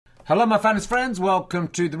Hello, my fans friends. Welcome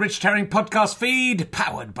to the Richard Herring podcast feed,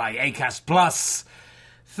 powered by Acast Plus.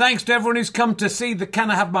 Thanks to everyone who's come to see the Can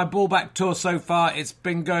I Have My Ball Back tour so far. It's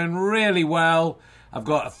been going really well. I've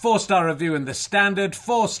got a 4-star review in The Standard,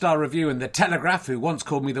 4-star review in The Telegraph, who once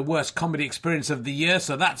called me the worst comedy experience of the year,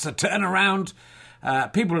 so that's a turnaround.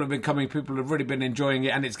 People have been coming, people have really been enjoying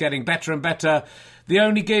it, and it's getting better and better. The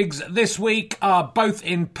only gigs this week are both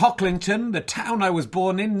in Pocklington, the town I was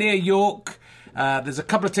born in, near York. There's a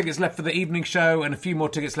couple of tickets left for the evening show and a few more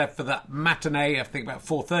tickets left for that matinee, I think about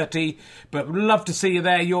 4:30. But love to see you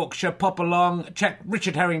there, Yorkshire. Pop along. Check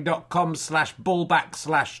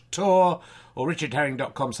richardherring.com/ballback/tour or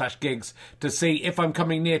richardherring.com/gigs to see if I'm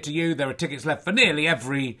coming near to you. There are tickets left for nearly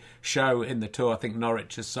every show in the tour. I think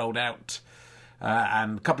Norwich has sold out.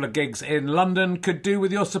 And a couple of gigs in London could do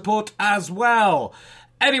with your support as well.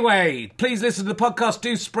 Anyway, please listen to the podcast.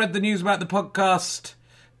 Do spread the news about the podcast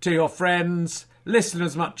to your friends. Listen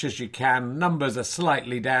as much as you can. Numbers are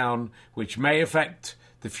slightly down, which may affect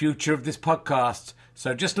the future of this podcast.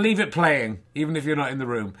 So just leave it playing, even if you're not in the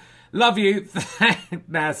room. Love you.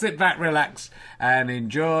 Now sit back, relax, and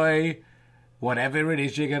enjoy whatever it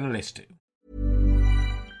is you're going to listen to.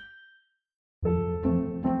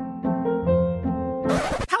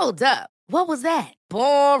 Hold up. What was that?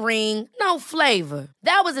 Boring. No flavor.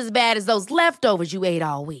 That was as bad as those leftovers you ate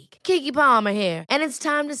all week. Keke Palmer here. And it's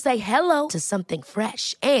time to say hello to something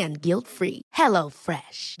fresh and guilt-free. Hello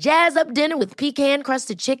Fresh. Jazz up dinner with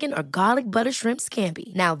pecan-crusted chicken or garlic butter shrimp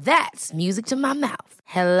scampi. Now that's music to my mouth.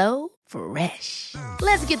 Hello Fresh.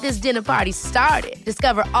 Let's get this dinner party started.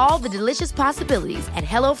 Discover all the delicious possibilities at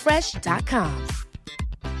hellofresh.com.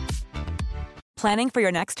 Planning for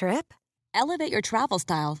your next trip? Elevate your travel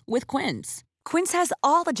style with Quince. Quince has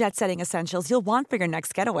all the jet-setting essentials you'll want for your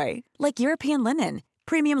next getaway, like European linen,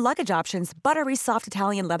 premium luggage options, buttery soft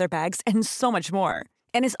Italian leather bags, and so much more.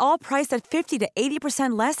 And is all priced at 50 to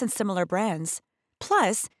 80% less than similar brands.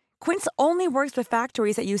 Plus, Quince only works with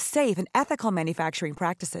factories that use safe and ethical manufacturing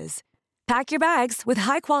practices. Pack your bags with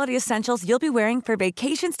high-quality essentials you'll be wearing for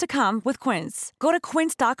vacations to come with Quince. Go to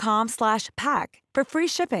quince.com/pack for free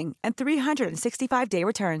shipping and 365-day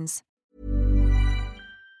returns.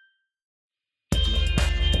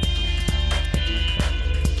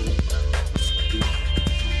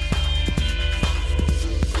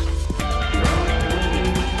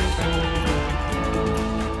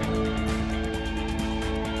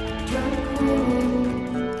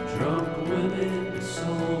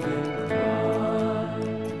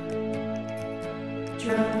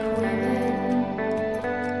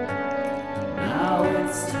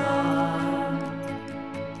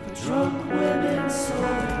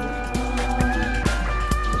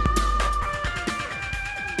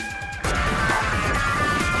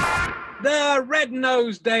 The Red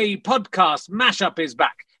Nose Day podcast mashup is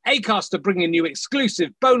back. Acast are bringing you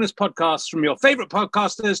exclusive bonus podcasts from your favourite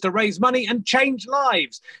podcasters to raise money and change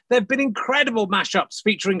lives. There have been incredible mashups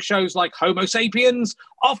featuring shows like Homo Sapiens,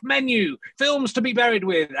 Off Menu, Films to be Buried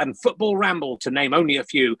With, and Football Ramble, to name only a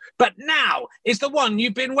few. But now is the one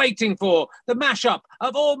you've been waiting for, the mashup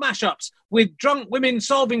of all mashups, with Drunk Women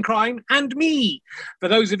Solving Crime and me. For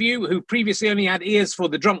those of you who previously only had ears for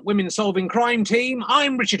the Drunk Women Solving Crime team,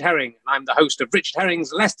 I'm Richard Herring. I'm the host of Richard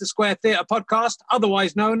Herring's Leicester Square Theatre podcast,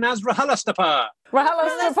 otherwise known as RHLSTP.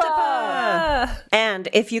 RHLSTP! And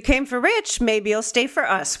if you came for Rich, maybe you'll stay for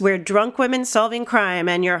us. We're Drunk Women Solving Crime,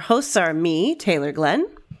 and your hosts are me, Taylor Glenn.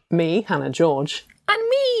 Me, Hannah George. And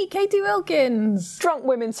me, Katie Wilkins. Drunk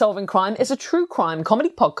Women Solving Crime is a true crime comedy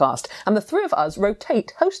podcast, and the three of us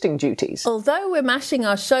rotate hosting duties. Although we're mashing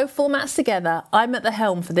our show formats together, I'm at the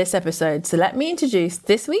helm for this episode, so let me introduce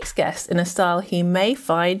this week's guest in a style he may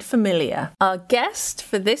find familiar. Our guest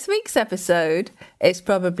for this week's episode is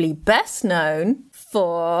probably best known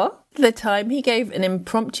for the time he gave an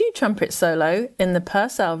impromptu trumpet solo in the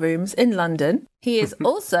Purcell Rooms in London. He is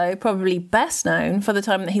also probably best known for the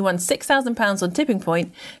time that he won £6,000 on Tipping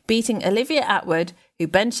Point, beating Olivia Attwood, who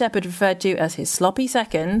Ben Shepherd referred to as his sloppy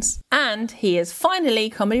seconds. And he is finally,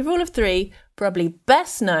 comedy rule of three, probably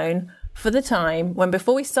best known for the time when,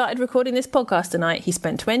 before we started recording this podcast tonight, he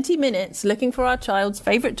spent 20 minutes looking for our child's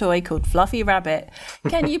favourite toy called Fluffy Rabbit.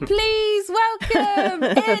 Can you please welcome,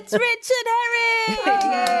 it's Richard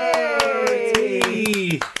Herring!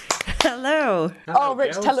 Yay! Hello. Oh,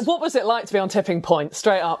 Rich, tell us, what was it like to be on Tipping Point,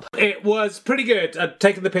 straight up? It was pretty good. I'd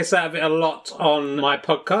taken the piss out of it a lot on my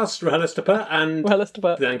podcast, RHLSTP, and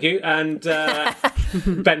RHLSTP. thank you. And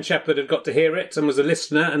Ben Shepherd had got to hear it and was a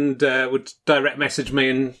listener and would direct message me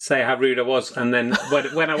and say how rude I was. And then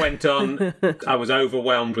when I went on, I was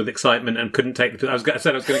overwhelmed with excitement and couldn't take the... I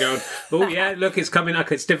said I was going to go on, oh yeah, look, it's coming.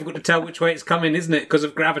 Okay, it's difficult to tell which way it's coming, isn't it? Because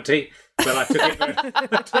of gravity. But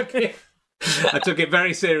I took it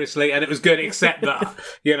very seriously, and it was good, except that,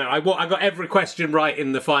 I got every question right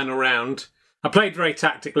in the final round. I played very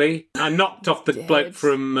tactically. I knocked off the bloke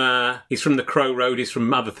from... he's from the Crow Road. He's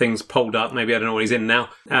from other things, Poldark, maybe. I don't know what he's in now.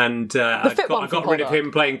 And I got rid of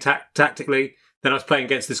him playing tactically. Then I was playing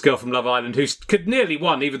against this girl from Love Island who could nearly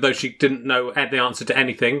won, even though she didn't know the answer to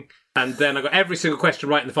anything. And then I got every single question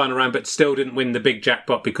right in the final round, but still didn't win the big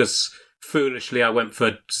jackpot because... foolishly, I went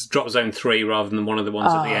for Drop Zone 3 rather than one of the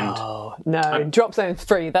ones at the end. Oh, no. Drop Zone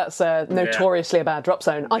 3, that's notoriously a bad drop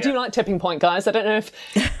zone. I do like Tipping Point, guys. I don't know if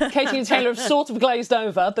Katie and Taylor have sort of glazed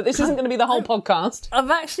over, but this isn't going to be the whole podcast.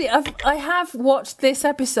 I have watched this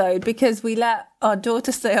episode because we let our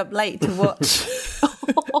daughter stay up late to watch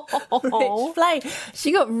Rich play.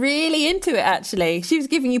 She got really into it, actually. She was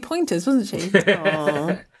giving you pointers, wasn't she?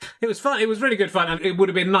 Aww. It was fun. It was really good fun. And it would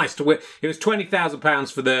have been nice to win. It was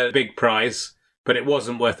 £20,000 for the big prize, but it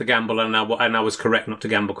wasn't worth the gamble. And I was correct not to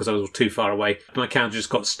gamble because I was too far away. My counter just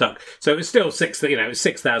got stuck. So it was still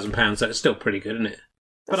 £6,000. So it's still pretty good, isn't it?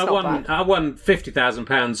 But I won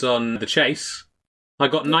 £50,000 on the chase. I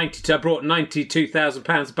brought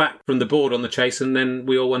 £92,000 back from the board on the chase, and then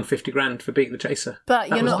we all won 50 grand for beating the chaser. But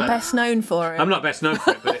you're not best known for it. I'm not best known for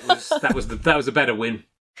it, but that was a better win.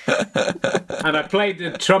 And I played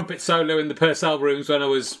the trumpet solo in the Purcell rooms when I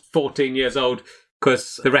was 14 years old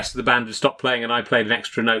because the rest of the band had stopped playing and I played an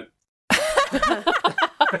extra note. So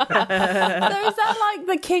is that like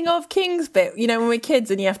the King of Kings bit? When we're kids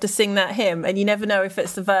and you have to sing that hymn and you never know if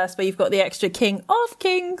it's the verse where you've got the extra King of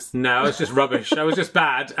Kings? No, I was just rubbish. I was just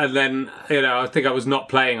bad. And then, I think I was not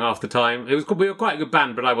playing half the time. We were quite a good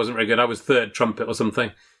band, but I wasn't very good. I was third trumpet or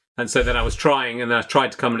something. And so then I was trying, and then I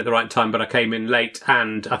tried to come in at the right time, but I came in late,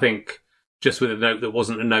 and I think just with a note that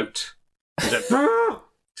wasn't a note. It's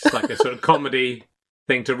like a sort of comedy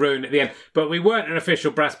thing to ruin at the end. But we weren't an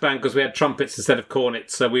official brass band because we had trumpets instead of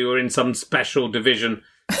cornets, so we were in some special division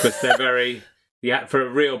because they're very... for a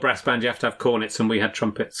real brass band, you have to have cornets, and we had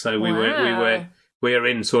trumpets, so we were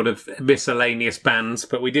in sort of miscellaneous bands,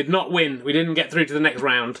 but we did not win. We didn't get through to the next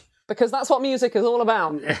round. Because that's what music is all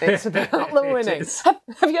about. It's about the winning.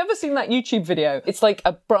 Have you ever seen that YouTube video? It's like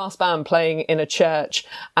a brass band playing in a church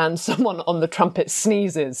and someone on the trumpet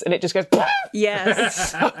sneezes and it just goes...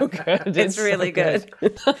 Yes. So good. It's really good.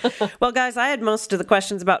 Well, guys, I had most of the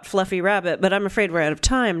questions about Fluffy Rabbit, but I'm afraid we're out of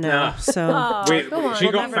time now. So she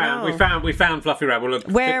got found. We found Fluffy Rabbit. Look,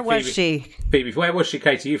 where was she? Phoebe. Where was she,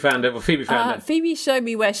 Katie? You found her. Well, Phoebe found her. Phoebe showed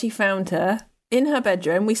me where she found her. In her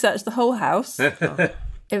bedroom. We searched the whole house.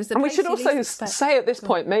 And we should also say at this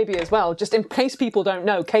point, maybe as well, just in case people don't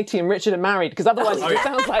know, Katie and Richard are married, because otherwise it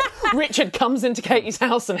sounds like Richard comes into Katie's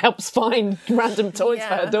house and helps find random toys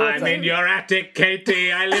for her daughter. I'm in your attic,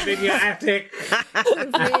 Katie. I live in your attic.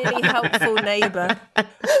 A really helpful neighbour.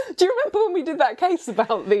 Do you remember when we did that case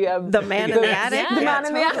about the man in the attic? Yeah, the man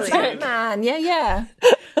in the attic. That man, yeah.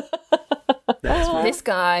 This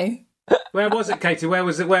guy. Where was it, Katie? Where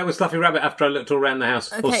was Fluffy Rabbit after I looked all around the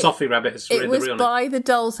house? Okay. Or Sophie Rabbit? It was by the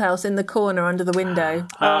doll's house in the corner under the window.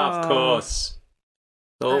 Of course.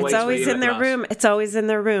 It's always in their room. It's always in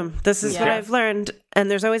their room. This is what I've learned.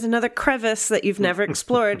 And there's always another crevice that you've never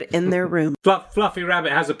explored in their room. Fluffy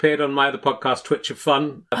Rabbit has appeared on my other podcast, Twitch of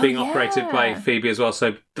Fun, being operated by Phoebe as well.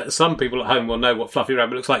 So some people at home will know what Fluffy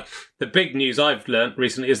Rabbit looks like. The big news I've learnt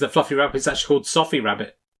recently is that Fluffy Rabbit is actually called Sophie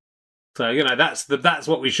Rabbit. So, that's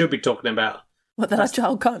what we should be talking about. What, that our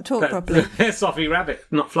child can't talk properly? Sophie Rabbit,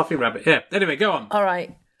 not Fluffy Rabbit. Yeah. Anyway, go on. All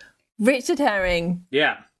right. Richard Herring.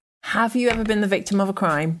 Yeah. Have you ever been the victim of a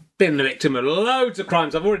crime? Been the victim of loads of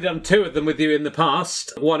crimes. I've already done 2 of them with you in the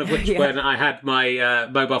past. One of which when I had my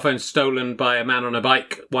mobile phone stolen by a man on a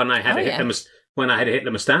bike. One I had when I had a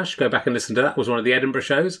Hitler moustache. Go back and listen to that. It was one of the Edinburgh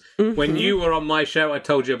shows. Mm-hmm. When you were on my show, I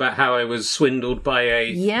told you about how I was swindled by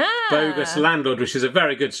a bogus landlord, which is a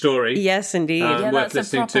very good story. Yes, indeed. Worth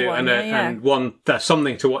listening to and one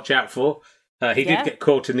something to watch out for. He did get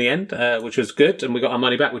caught in the end, which was good, and we got our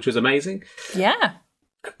money back, which was amazing. Yeah.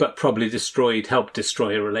 But probably helped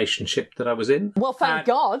destroy a relationship that I was in. Well, thank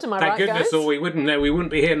God, am I right, guys? Thank goodness, or we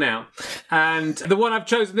wouldn't be here now. And the one I've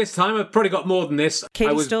chosen this time, I've probably got more than this.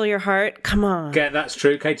 Katie stole your heart. Come on. Yeah, that's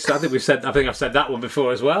true. Katie, I think I've said that one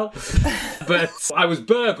before as well. But I was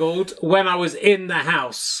burgled when I was in the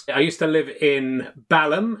house. I used to live in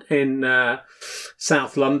Balham in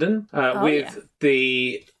South London with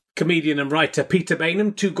the comedian and writer Peter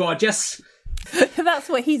Bainham, Too Gorgeous. That's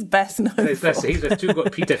what he's best known for. He's a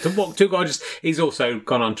Peter Tugod. He's also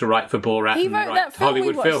gone on to write for Borat. He wrote that film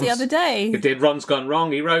Hollywood we watched films the other day. He did Ron's Gone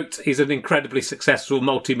Wrong. He's an incredibly successful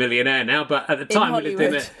multi-millionaire now, but at the time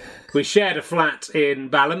we shared a flat in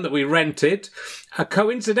Balham that we rented.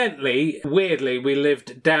 Coincidentally, weirdly, we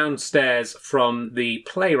lived downstairs from the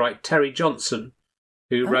playwright Terry Johnson,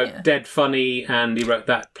 who wrote Dead Funny, and he wrote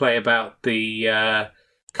that play about the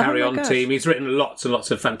Carry On team. He's written lots and lots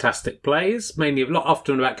of fantastic plays,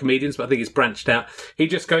 often about comedians, but I think he's branched out. He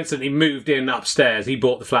just coincidentally moved in upstairs. He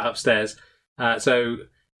bought the flat upstairs. So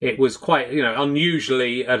it was quite,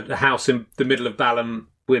 unusually a house in the middle of Balham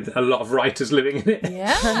with a lot of writers living in it.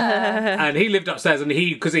 Yeah. And he lived upstairs, and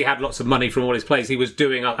because he had lots of money from all his plays, he was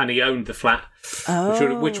doing up, and he owned the flat,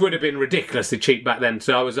 which would have been ridiculously cheap back then.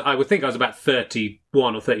 So I would think I was about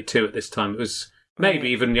 31 or 32 at this time. It was maybe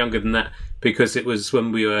even younger than that, because it was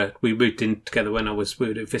when we moved in together when we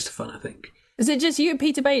were doing Fist of Fun, I think. Is it just you and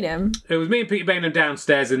Peter Bainham? It was me and Peter Bainham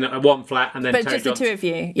downstairs in one flat, and then Terry just Johnson, the two of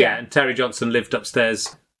you. Yeah, and Terry Johnson lived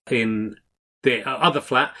upstairs in the other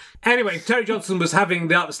flat. Anyway, Terry Johnson was having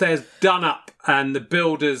the upstairs done up, and the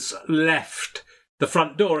builders left the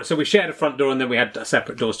front door. So we shared a front door, and then we had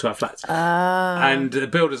separate doors to our flats. And the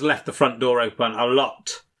builders left the front door open a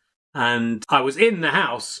lot. And I was in the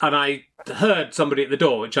house, and I heard somebody at the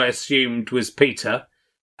door, which I assumed was Peter,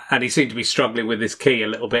 and he seemed to be struggling with his key a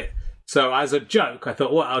little bit. So as a joke, I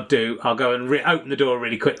thought, what I'll do, I'll go and open the door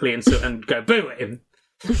really quickly and go boo at him.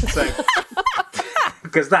 So,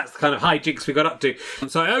 because that's the kind of hijinks we got up to.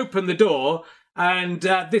 So I opened the door, and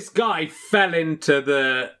this guy fell into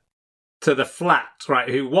the flat, right,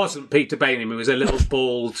 who wasn't Peter Bainham, who was a little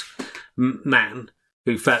bald man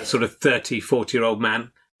who felt sort of 30, 40-year-old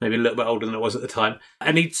man, maybe a little bit older than I was at the time.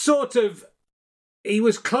 And he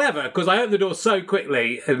was clever, because I opened the door so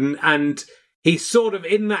quickly, and he sort of,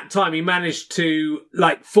 in that time, he managed to,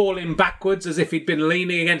 fall in backwards as if he'd been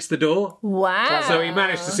leaning against the door. Wow. So he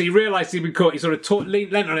managed to see, realised he'd been caught, he sort of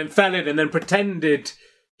leaned on it and fell in, and then pretended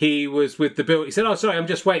he was with the builder. He said, "Oh, sorry, I'm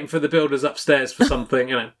just waiting for the builders upstairs for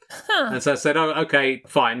something," And so I said, "Oh, okay,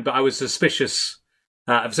 fine," but I was suspicious.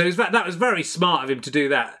 So that was very smart of him to do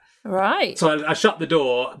that. Right. So I shut the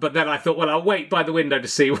door, but then I thought, well, I'll wait by the window to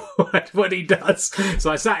see what he does.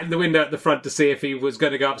 So I sat in the window at the front to see if he was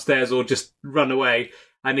going to go upstairs or just run away.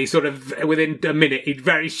 And he sort of, within a minute, he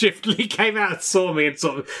very shiftily came out and saw me and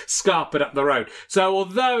sort of scarpered up the road. So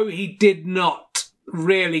although he did not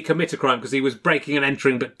really commit a crime, because he was breaking and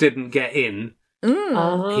entering but didn't get in, he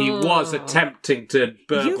was attempting to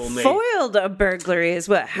burgle me. You foiled a burglary is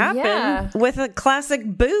what happened with a classic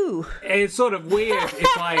boo. It's sort of weird.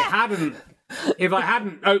 If I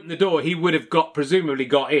hadn't opened the door, he would have presumably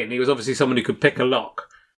got in. He was obviously someone who could pick a lock.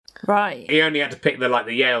 Right. He only had to pick the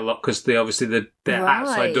Yale lock, because the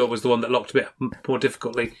outside door was the one that locked a bit more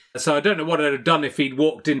difficultly. So I don't know what I'd have done if he'd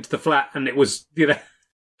walked into the flat and it was,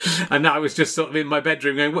 and I was just sort of in my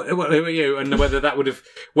bedroom going, who are you? And whether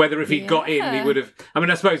if he'd got in, he would have,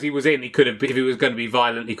 I suppose he was in, he could have, if he was going to be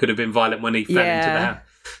violent, he could have been violent when he fell into the house.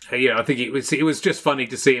 I think it was just funny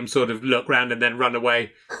to see him sort of look round and then run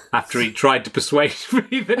away after he tried to persuade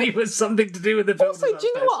me that he was something to do with the builders. Also, do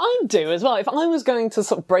you know what I'd do as well? If I was going to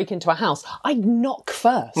sort of break into a house, I'd knock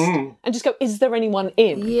first and just go, "Is there anyone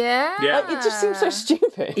in?" Yeah. It just seems so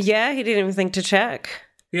stupid. Yeah, he didn't even think to check.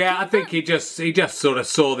 Yeah, I think he just sort of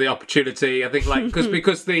saw the opportunity. I think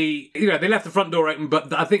because they left the front door open,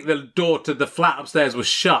 but I think the door to the flat upstairs was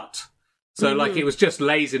shut. So it was just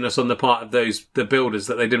laziness on the part of the builders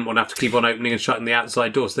that they didn't want to have to keep on opening and shutting the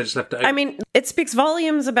outside door, so they just left it open. It speaks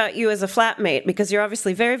volumes about you as a flatmate, because you're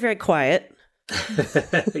obviously very, very quiet.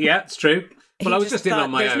 Yeah, it's true. Well, I was just in on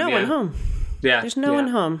my own. There's no one home. Yeah. There's no one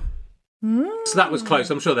home. So that was close.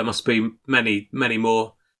 I'm sure there must be many, many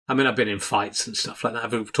more. I've been in fights and stuff like that.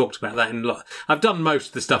 I've talked about that in a lot. I've done most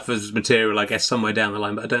of the stuff as material, I guess, somewhere down the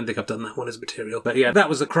line, but I don't think I've done that one as material. But yeah, that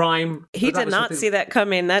was a crime. He did not see that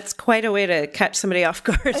coming. That's quite a way to catch somebody off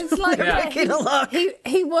guard. It's like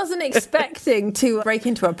he wasn't expecting to break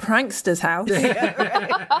into a prankster's house.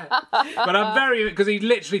 But because he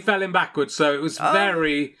literally fell in backwards, so it was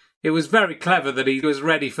very clever that he was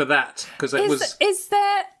ready for that, because Is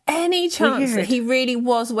there any chance that he really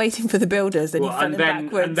was waiting for the builders and he fell in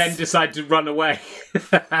backwards? And then decided to run away?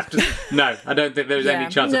 No, I don't think there's any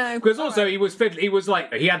chance. Because also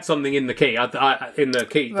he had something in the key, in the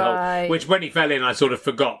key hole, which when he fell in I sort of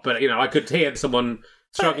forgot. But I could hear someone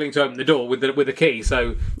struggling to open the door with the key.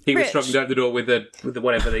 So he was struggling to open the door with the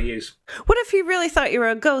whatever they use. What if he really thought you were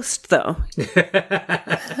a ghost, though?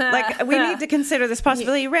 Like, we need to consider this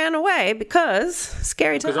possibility. He ran away because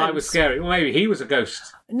scary times. Because I was scary. Well, maybe he was a ghost.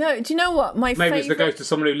 No, do you know what? Maybe it's the ghost of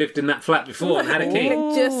someone who lived in that flat before and had a key.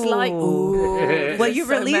 Just like, ooh. Well, you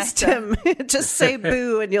released him. Just say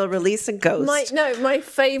boo and you'll release a ghost. My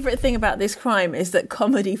favourite thing about this crime is that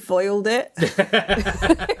comedy foiled it.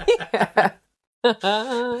 Yeah.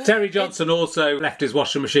 Terry Johnson also left his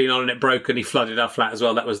washing machine on and it broke and he flooded our flat as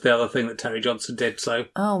well. That was the other thing that Terry Johnson did. So,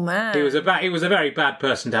 oh man, he was a very bad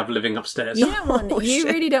person to have living upstairs. You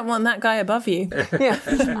really don't want that guy above you. Yeah,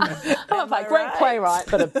 I love that. Great playwright,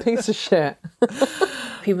 but a piece of shit.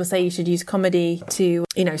 People say you should use comedy to,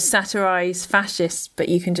 satirise fascists, but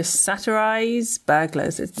you can just satirise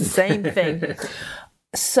burglars. It's the same thing.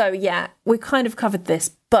 So yeah, we kind of covered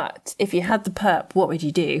this. But if you had the perp, what would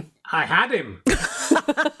you do? I had him.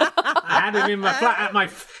 I had him in my flat,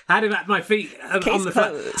 had him at my feet on the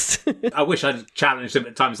flat. I wish I'd challenged him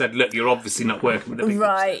at times and said, look, you're obviously not working with the people.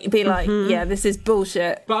 Right, be like, yeah, this is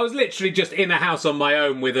bullshit. But I was literally just in a house on my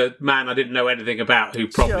own with a man I didn't know anything about who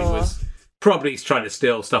probably trying to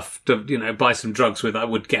steal stuff to, buy some drugs with, I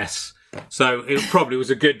would guess. So it probably was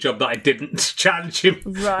a good job that I didn't challenge him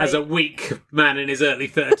as a weak man in his early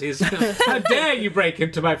 30s. How dare you break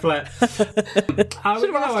into my flat? Should have asked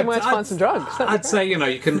him where to find some drugs. I'd say,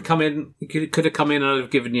 you can come in. You could have come in and I'd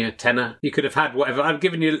have given you a tenner. You could have had whatever. I'd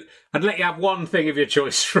let you have one thing of your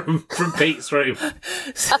choice from Pete's room.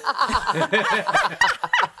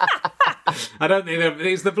 I don't think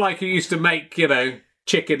he's the bloke who used to make,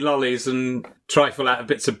 chicken lollies and trifle out of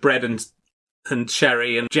bits of bread and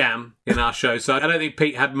sherry and jam in our show. So I don't think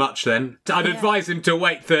Pete had much then. I'd advise him to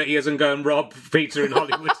wait 30 years and go and rob Peter in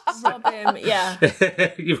Hollywood. Rob him, yeah.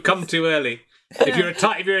 You've come too early. If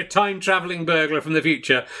you're a time-travelling burglar from the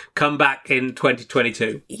future, come back in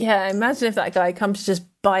 2022. Yeah, imagine if that guy comes to just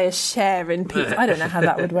buy a share in Pete. I don't know how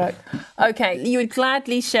that would work. Okay, you would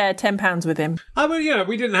gladly share £10 with him. I mean,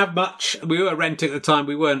 we didn't have much. We were renting at the time.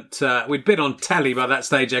 We weren't. We'd been on telly by that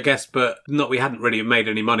stage, I guess, but we hadn't really made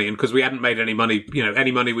any money. And because we hadn't made any money,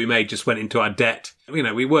 any money we made just went into our debt.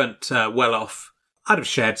 We weren't well off. I'd have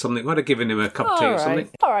shared something. I'd have given him a cup of tea or something.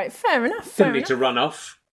 All right, fair enough. Didn't need to run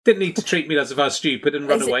off. Didn't need to treat me as if I was stupid and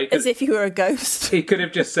run away. As if you were a ghost. He could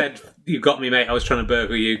have just said, you got me, mate. I was trying to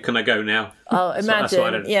burgle you. Can I go now? Oh,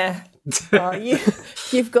 imagine. Yeah. Oh,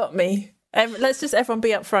 you've got me. Let's just everyone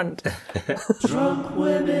be up front. Drunk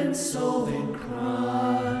women solving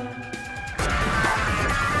crime.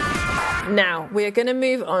 Now, we are going to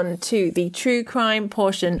move on to the true crime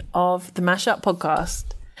portion of the Mashup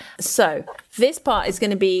podcast. So, this part is going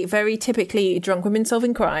to be very typically drunk women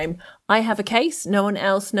solving crime. I have a case. No one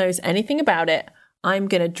else knows anything about it. I'm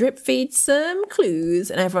going to drip feed some clues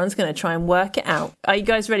and everyone's going to try and work it out. Are you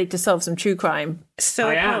guys ready to solve some true crime?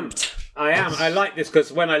 I am. I like this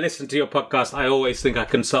because when I listen to your podcast, I always think I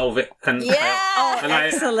can solve it. And,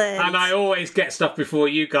 excellent. And I always get stuff before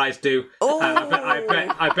you guys do.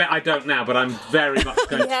 I bet I don't now, but I'm very much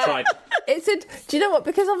going to try. Do you know what?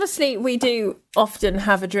 Because obviously we do often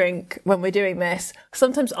have a drink when we're doing this.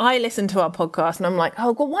 Sometimes I listen to our podcast and I'm like,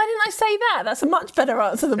 oh, well, why didn't I say that? That's a much better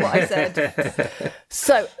answer than what I said.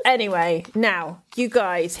 So anyway, now, you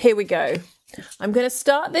guys, here we go. I'm going to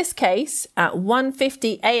start this case at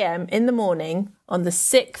 1:50 a.m. in the morning on the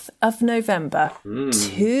 6th of November.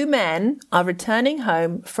 2 men are returning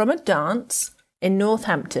home from a dance in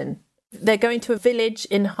Northampton. They're going to a village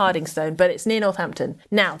in Hardingstone, but it's near Northampton.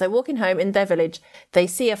 Now, they're walking home in their village. They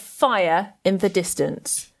see a fire in the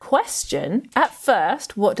distance. Question, at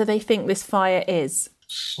first, what do they think this fire is?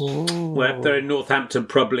 Well, if they're in Northampton,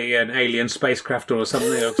 probably an alien spacecraft or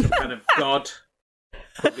something, or some kind of god.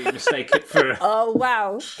 Probably mistake it for... Oh,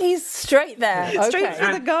 wow. He's straight there. Straight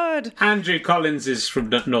for the god. Andrew Collins is from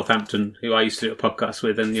Northampton, who I used to do a podcast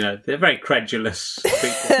with, and, they're very credulous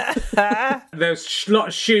people. There's a lot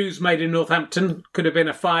of shoes made in Northampton. Could have been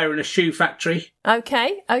a fire in a shoe factory.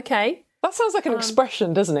 Okay. That sounds like an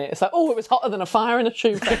expression, doesn't it? It's like, it was hotter than a fire in a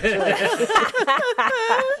shoe factory.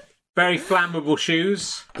 Very flammable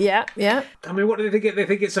shoes. Yeah. I mean, what do they think? They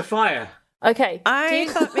think it's a fire. Okay. I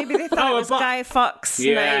thought maybe they thought it was Guy Fawkes night.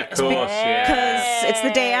 Yeah, of course, because it's the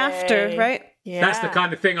day after, right? Yeah. That's the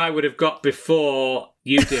kind of thing I would have got before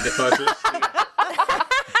you did if I was listening.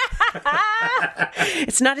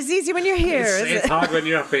 It's not as easy when you're here, is it? It's hard when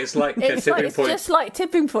you're up. It's like a tipping point. It's just like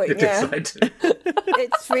tipping point, yeah.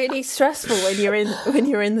 It's really stressful when you're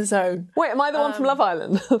in the zone. Wait, am I the one from Love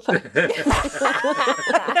Island?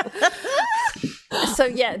 So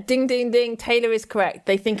yeah, ding, ding, ding. Taylor is correct.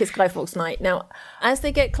 They think it's Guy Fawkes night. Now, as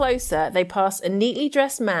they get closer, they pass a neatly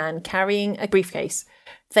dressed man carrying a briefcase.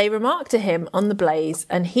 They remark to him on the blaze,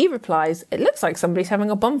 and he replies, "It looks like somebody's having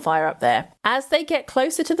a bonfire up there." As they get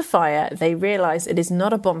closer to the fire, they realise it is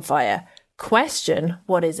not a bonfire. Question,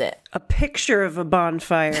 what is it? A picture of a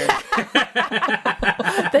bonfire.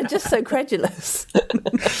 They're just so credulous.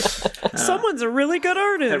 Someone's a really good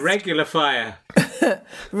artist. A regular fire.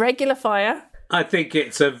 Regular fire. I think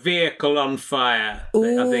it's a vehicle on fire.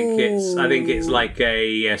 I think it's like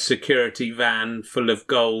a security van full of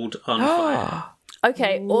gold on fire.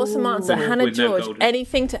 Okay, awesome answer. Hannah George,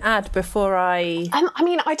 anything to add before I... I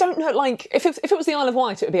mean, I don't know, like, if it was the Isle of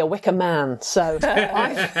Wight, it would be a wicker man. So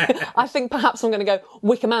I think perhaps I'm going to go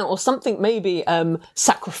wicker man or something maybe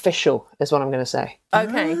sacrificial is what I'm going to say.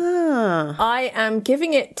 Okay. I am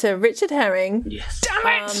giving it to Richard Herring. Yes.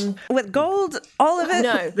 Damn it! With gold, all of it?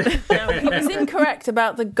 No, he was incorrect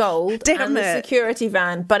about the gold and the security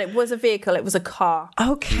van, but it was a vehicle, it was a car.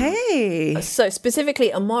 Okay. So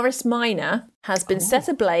specifically, a Morris Minor has been set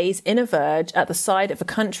ablaze in a verge at the side of a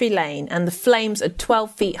country lane, and the flames are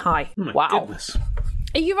 12 feet high. Oh my goodness.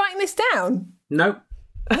 Are you writing this down? No.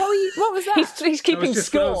 What was that? He's keeping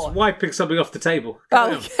score. I was wiping something off the table.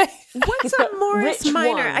 Okay. What's a Morris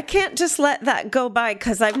Minor? I can't just let that go by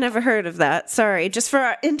because I've never heard of that. Sorry. Just for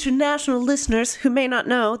our international listeners who may not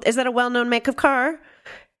know, is that a well-known make of car?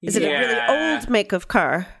 Is it a really old make of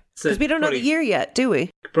car? Because we don't know the year yet, do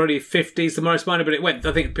we? Probably 50s, the Morris Minor, but it went.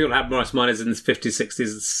 I think people had Morris Minors in the 50s,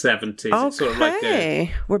 60s, and 70s. Okay. It's sort of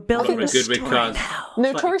like we're building a story cars. now.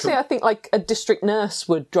 Notoriously, I think like a district nurse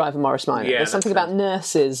would drive a Morris Minor. Yeah, there's something about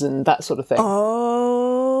nurses and that sort of thing.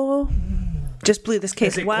 Oh, just blew this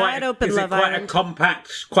case wide open. Is it quite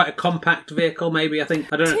a compact vehicle? Maybe I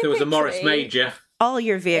don't know if there was a Morris Major. All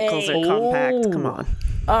your vehicles are compact. Come on.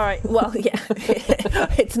 All right. Well, yeah.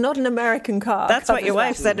 It's not an American car. That's what your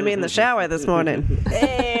wife said to me in the shower this morning.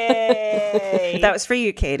 Hey. That was for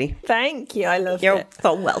you, Katie. Thank you. I love it. You're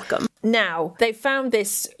so welcome. Now, they found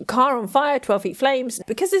this car on fire, 12 feet flames.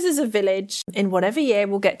 Because this is a village, in whatever year,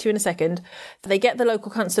 we'll get to in a second, they get the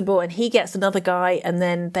local constable and he gets another guy, and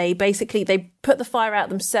then they put the fire out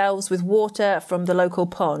themselves with water from the local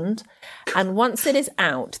pond. And once it is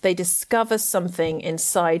out, they discover something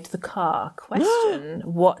inside the car. Question,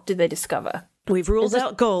 what did they discover? We've ruled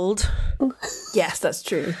out gold. Yes, that's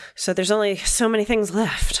true. So there's only so many things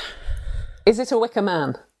left. Is it a wicker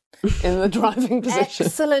man in the driving position?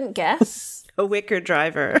 Excellent guess. A wicker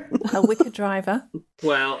driver. A wicker driver.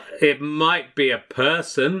 Well, it might be a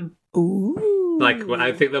person. Ooh.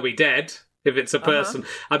 I think they'll be dead if it's a person.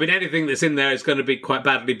 I mean, anything that's in there is going to be quite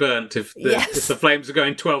badly burnt if the flames are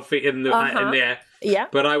going 12 feet in the air. Yeah.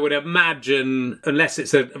 But I would imagine, unless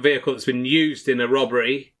it's a vehicle that's been used in a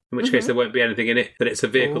robbery, in which case there won't be anything in it, but it's a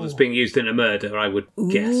vehicle that's being used in a murder, I would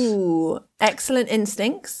guess. Ooh, excellent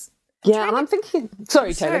instincts. Yeah, and I'm thinking...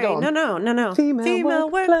 Sorry, Taylor, go on. No. Female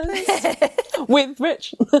workplace. With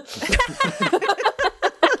Rich.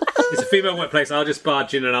 It's a female workplace. I'll just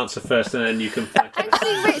barge in and answer first, and then you can...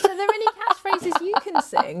 Actually, Rich, are there any catchphrases you can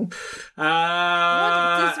sing?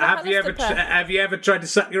 Have you ever tried to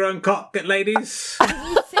suck your own cock, ladies?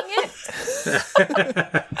 Can you sing it?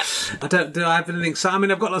 Do I have anything? So, I mean,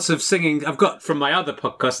 I've got lots of singing. I've got from my other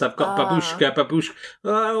podcast. I've got babushka.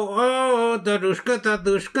 Oh, dadushka.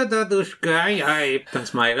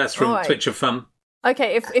 That's from Twitch of Fun.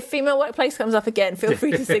 Okay, if female workplace comes up again, feel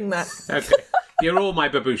free to sing that. Okay, you're all my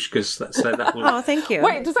babushkas. That will... Oh, thank you.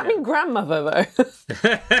 Wait, does that mean grandmother though?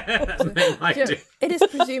 It is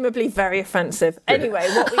presumably very offensive. Anyway,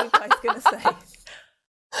 what were you guys going to say?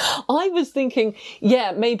 I was thinking,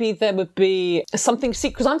 maybe there would be something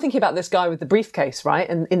secret, because I'm thinking about this guy with the briefcase, right?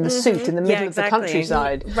 And in the suit in the middle of the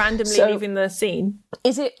countryside. Randomly leaving the scene.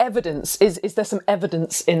 Is it evidence? Is there some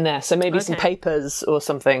evidence in there? So maybe some papers or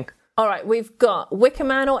something. All right, we've got Wicker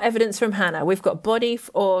Man or evidence from Hannah. We've got body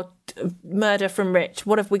or murder from Rich.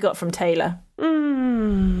 What have we got from Taylor?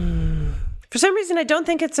 For some reason, I don't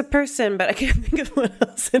think it's a person, but I can't think of what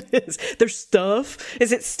else it is. There's stuff.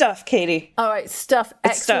 Is it stuff, Katie? All right, stuff.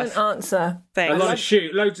 Excellent answer. Thanks. A lot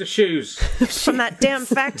of loads of shoes. From that damn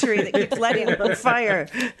factory that keeps lighting on fire.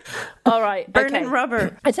 All right, burning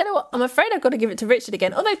rubber. I tell you what, I'm afraid I've got to give it to Richard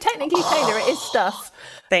again. Although technically, Taylor, it is stuff.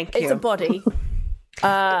 Thank you. It's a body.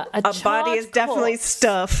 A body is definitely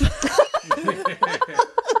stuff.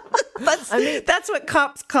 That's what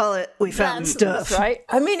cops call it. We found stuff. That's right.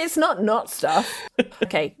 I mean, it's not stuff.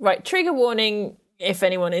 Okay, right. Trigger warning if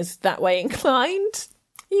anyone is that way inclined.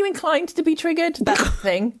 Are you inclined to be triggered? That's the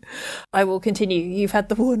thing. I will continue. You've had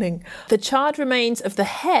the warning. The charred remains of the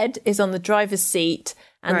head is on the driver's seat,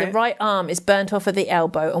 and the right arm is burnt off at the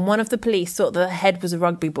elbow, and one of the police thought that the head was a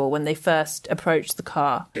rugby ball when they first approached the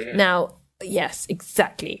car. Yeah. Now, yes,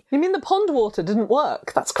 exactly. You mean the pond water didn't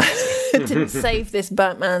work? That's crazy. It didn't save this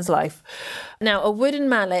burnt man's life. Now, a wooden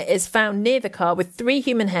mallet is found near the car with 3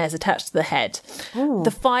 human hairs attached to the head. Ooh.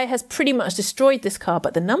 The fire has pretty much destroyed this car,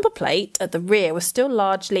 but the number plate at the rear was still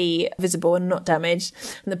largely visible and not damaged.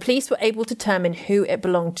 And the police were able to determine who it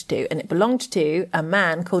belonged to, and it belonged to a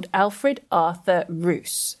man called Alfred Arthur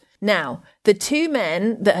Roos. Now, the 2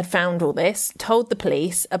 men that had found all this told the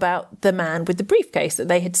police about the man with the briefcase that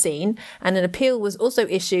they had seen, and an appeal was also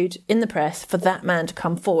issued in the press for that man to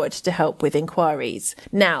come forward to help with inquiries.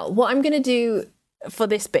 Now, what I'm going to do for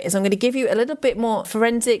this bit is I'm going to give you a little bit more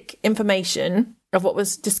forensic information of what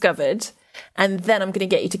was discovered, and then I'm going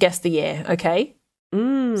to get you to guess the year, okay?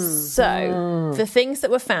 So, the things that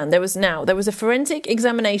were found, there was a forensic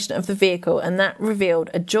examination of the vehicle, and that revealed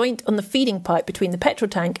a joint on the feeding pipe between the petrol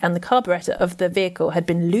tank and the carburettor of the vehicle had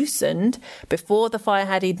been loosened before the fire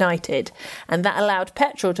had ignited, and that allowed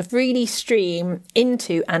petrol to freely stream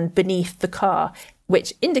into and beneath the car,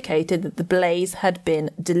 which indicated that the blaze had been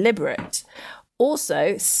deliberate.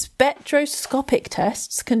 Also, spectroscopic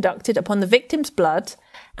tests conducted upon the victim's blood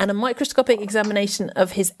and a microscopic examination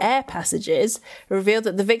of his air passages revealed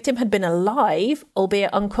that the victim had been alive,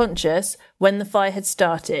 albeit unconscious, when the fire had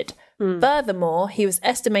started. Furthermore, he was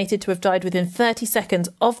estimated to have died within 30 seconds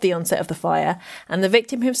of the onset of the fire, and the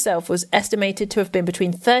victim himself was estimated to have been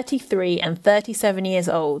between 33 and 37 years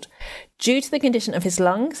old. Due to the condition of his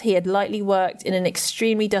lungs, he had likely worked in an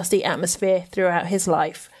extremely dusty atmosphere throughout his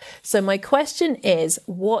life. So my question is,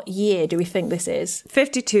 what year do we think this is?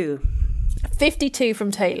 52. 52 from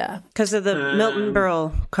Taylor. Because of the Milton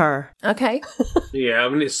Berle car. Okay. Yeah, I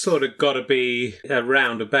mean, it's sort of got to be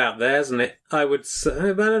around about there, hasn't it? I would say,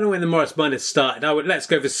 I don't know when the Morris Minor started. Let's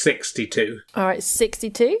go for 62. All right,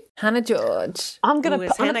 62. Hannah George. Is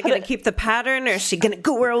Hannah going to keep the pattern, or is she going to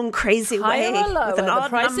go her own crazy way? Higher or lower? With an odd the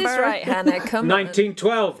price number? is right, Hannah. Come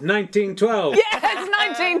 1912. 1912. Yes,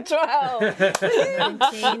 1912.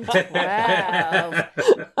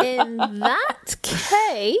 1912. In that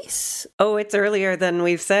case... Oh, it's earlier than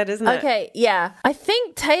we've said, isn't it? Okay, yeah. I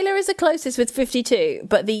think Taylor is the closest with 52,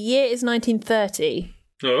 but the year is 1930.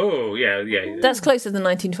 Oh, yeah. That's closer than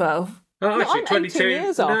 1912. Oh, actually, I'm 22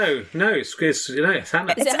 years off. No, it's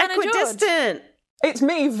Hannah. It's Hannah equidistant. It's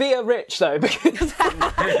me via Rich, though, because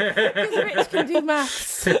Rich can do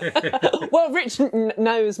maths. Well, Rich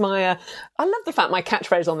knows my... I love the fact my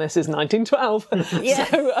catchphrase on this is 1912.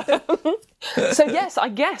 Yeah. So yes, I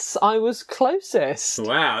guess I was closest.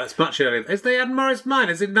 Wow, that's much earlier. Is they had Morris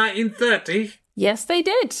Minors in 1930? Yes, they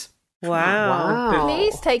did. Wow.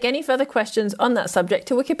 Please take any further questions on that subject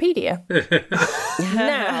to Wikipedia.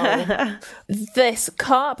 Now, this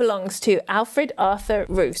car belongs to Alfred Arthur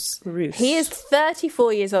Roos. He is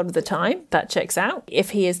 34 years old at the time. That checks out, if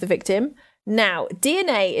he is the victim. Now,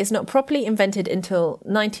 DNA is not properly invented until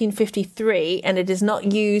 1953, and it is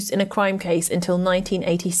not used in a crime case until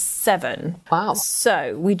 1987. Wow.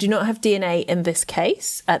 So, we do not have DNA in this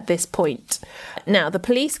case at this point. Now, the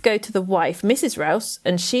police go to the wife, Mrs. Rouse,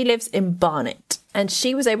 and she lives in Barnet. And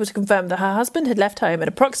she was able to confirm that her husband had left home at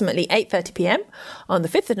approximately 8:30 p.m. on the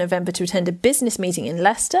 5th of November to attend a business meeting in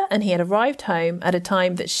Leicester, and he had arrived home at a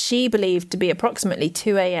time that she believed to be approximately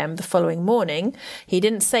 2 a.m. the following morning. He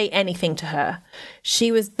didn't say anything to her.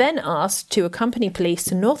 She was then asked to accompany police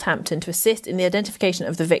to Northampton to assist in the identification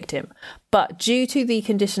of the victim. But due to the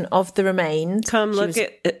condition of the remains... Come look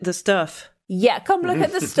at the stuff. Yeah, come look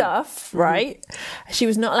at the stuff, right? She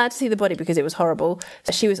was not allowed to see the body because it was horrible.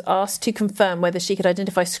 So she was asked to confirm whether she could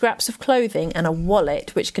identify scraps of clothing and a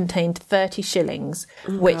wallet which contained 30 shillings,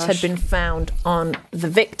 which had been found on the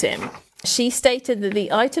victim. She stated that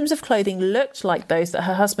the items of clothing looked like those that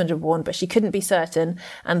her husband had worn, but she couldn't be certain,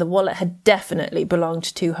 and the wallet had definitely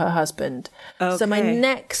belonged to her husband. Okay. So my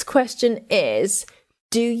next question is...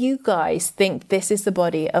 do you guys think this is the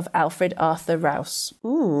body of Alfred Arthur Rouse?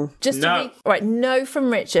 Ooh. No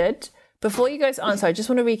from Richard. Before you guys answer, I just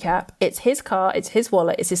want to recap. It's his car, it's his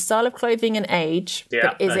wallet, it's his style of clothing and age,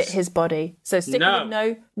 but is it his body? So sticking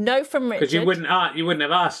with no from Richard. Because you wouldn't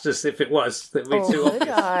have asked us if it was. That would be too obvious.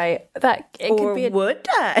 Would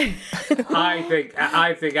I?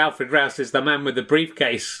 I think Alfred Rouse is the man with the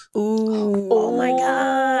briefcase. Ooh. Oh my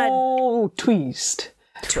God. Oh, twist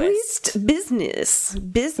business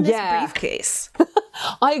briefcase.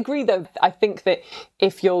 I agree, though. I think that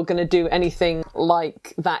if you're going to do anything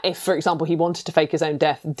like that, if, for example, he wanted to fake his own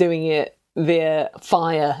death, doing it via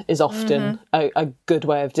fire is often a good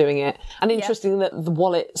way of doing it. And interesting that the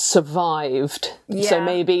wallet survived. Yeah. So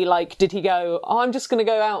maybe, like, did he go, I'm just going to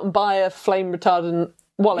go out and buy a flame retardant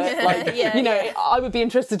wallet? I would be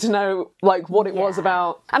interested to know, like, what it was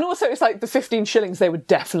about. And also, it's like the 15 shillings, they were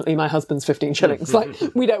definitely my husband's 15 shillings. Like,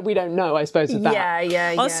 we don't know, I suppose, with that.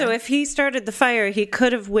 Yeah. Also, if he started the fire, he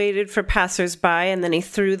could have waited for passersby and then he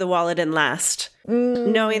threw the wallet in last.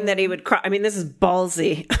 Knowing that he would cry. I mean, this is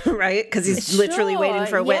ballsy, right? Because he's literally waiting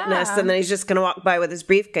for a witness, and then he's just going to walk by with his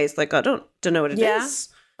briefcase like, I don't know what it is.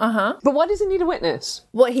 But why does he need a witness?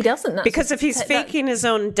 Well, he doesn't. Because if he's faking his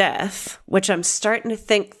own death, which I'm starting to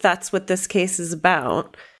think that's what this case is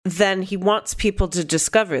about, then he wants people to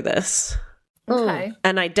discover this. Okay.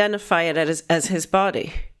 And identify it as his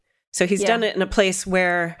body. So he's done it in a place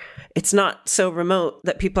where it's not so remote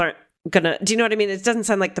that people aren't gonna, do you know what I mean? It doesn't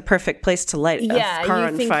sound like the perfect place to light a car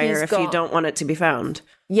on fire if you don't want it to be found.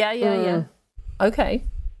 Yeah. Okay.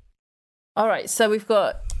 All right, so we've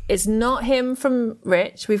got, it's not him from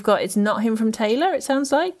Rich. We've got, it's not him from Taylor, it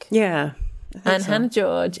sounds like. Yeah. And Hannah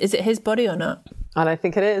George. Is it his body or not? I don't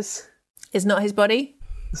think it is. It's not his body?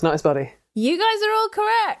 It's not his body. You guys are all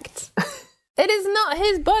correct. It is not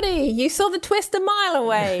his body. You saw the twist a mile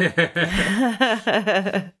away.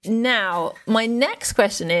 Now, my next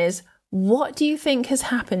question is, what do you think has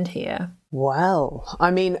happened here? Well,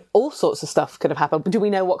 I mean, all sorts of stuff could have happened. But do we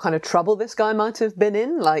know what kind of trouble this guy might have been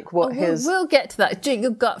in? Like, what his... We'll get to that.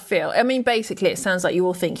 Your gut feel. I mean, basically, it sounds like you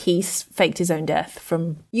all think he's faked his own death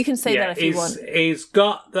from... You can say that if you want. He's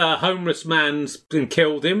got the homeless man's and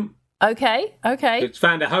killed him. Okay. It's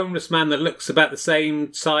found a homeless man that looks about the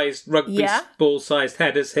same size, rugby ball-sized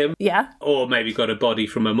head as him. Yeah. Or maybe got a body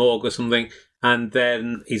from a morgue or something. And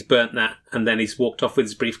then he's burnt that, and then he's walked off with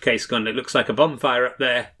his briefcase gone, it looks like a bonfire up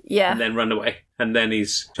there. Yeah. And then run away. And then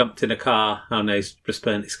he's jumped in a car. Oh no, he's just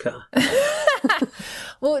burnt his car.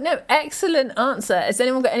 Well, no, excellent answer. Has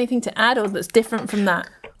anyone got anything to add or that's different from that?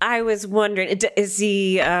 I was wondering, is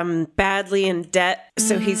he badly in debt?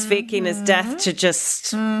 So he's faking his death to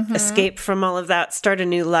just escape from all of that, start a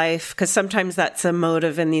new life? Because sometimes that's a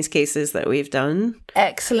motive in these cases that we've done.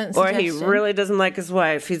 Excellent Or suggestion. he really doesn't like his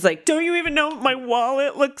wife. He's like, don't you even know what my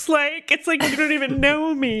wallet looks like? It's like you don't even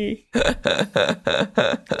know me.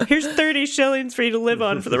 Here's 30 shillings for you to live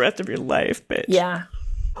on for the rest of your life, bitch. Yeah.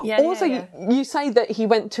 Also, you say that he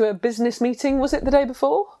went to a business meeting, was it the day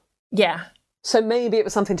before? Yeah. So maybe it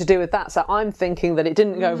was something to do with that. So I'm thinking that it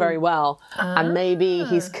didn't go very well, and maybe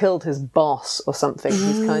he's killed his boss or something.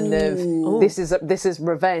 He's kind of this is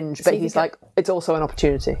revenge, but he's like, it's also an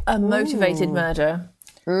opportunity. A motivated murder.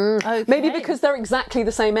 Okay. Maybe because they're exactly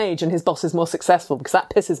the same age and his boss is more successful, because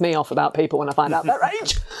that pisses me off about people when I find out their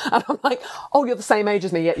age. And I'm like, oh, you're the same age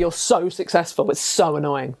as me, yet you're so successful. It's so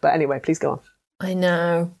annoying. But anyway, please go on. I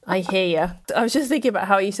know. I hear you. I was just thinking about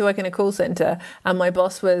how I used to work in a call centre and my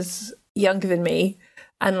boss was younger than me.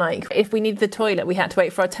 And like, if we needed the toilet, we had to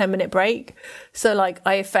wait for our 10-minute break. So like,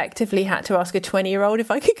 I effectively had to ask a 20-year-old if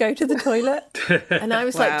I could go to the toilet. And I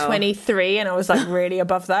was like 23 and I was like really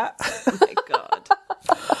above that. Oh my God.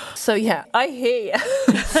 So yeah, I hear you.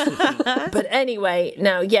 But anyway,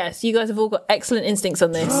 now, yes, you guys have all got excellent instincts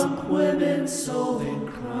on this. Drunk women solving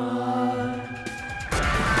crime.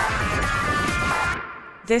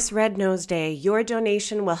 This Red Nose Day, your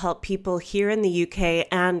donation will help people here in the UK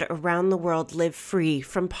and around the world live free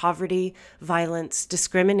from poverty, violence,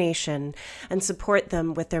 discrimination, and support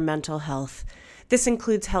them with their mental health. This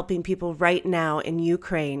includes helping people right now in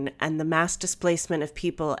Ukraine and the mass displacement of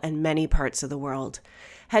people in many parts of the world.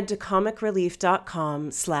 Head to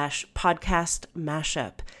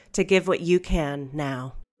comicrelief.com/podcastmashup to give what you can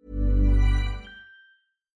now.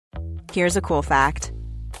 Here's a cool fact.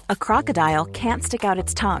 A crocodile can't stick out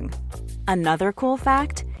its tongue. Another cool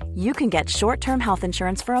fact, you can get short-term health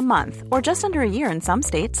insurance for a month or just under a year in some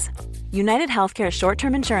states. United Healthcare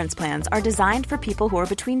short-term insurance plans are designed for people who are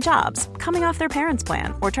between jobs, coming off their parents'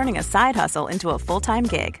 plan, or turning a side hustle into a full-time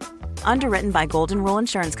gig. Underwritten by Golden Rule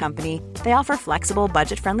Insurance Company, they offer flexible,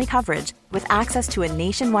 budget-friendly coverage with access to a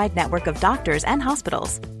nationwide network of doctors and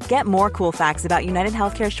hospitals. Get more cool facts about United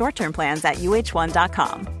Healthcare short-term plans at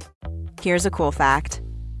uh1.com. Here's a cool fact.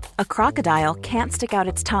 A crocodile can't stick out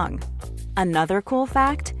its tongue. Another cool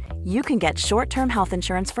fact, you can get short-term health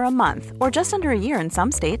insurance for a month or just under a year in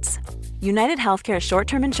some states. United Healthcare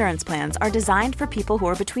short-term insurance plans are designed for people who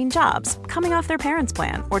are between jobs, coming off their parents'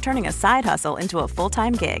 plan, or turning a side hustle into a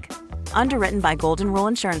full-time gig. Underwritten by Golden Rule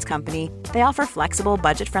Insurance Company, they offer flexible,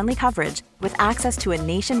 budget-friendly coverage with access to a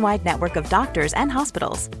nationwide network of doctors and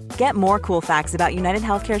hospitals. Get more cool facts about United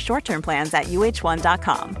Healthcare short-term plans at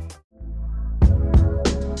uh1.com.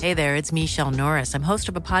 Hey there, it's Michelle Norris. I'm host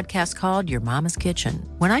of a podcast called Your Mama's Kitchen.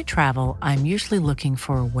 When I travel, I'm usually looking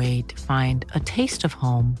for a way to find a taste of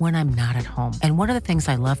home when I'm not at home. And one of the things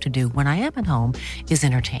I love to do when I am at home is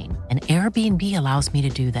entertain. And Airbnb allows me to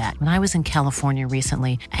do that. When I was in California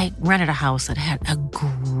recently, I rented a house that had a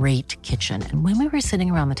great kitchen. And when we were sitting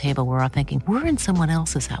around the table, we were all thinking, we're in someone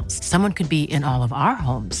else's house. Someone could be in all of our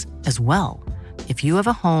homes as well. If you have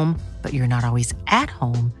a home, but you're not always at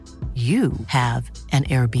home, you have an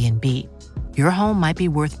Airbnb. Your home might be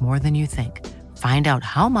worth more than you think. Find out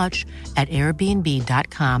how much at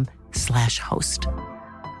airbnb.com/host.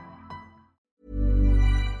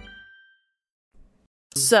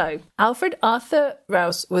 So, Alfred Arthur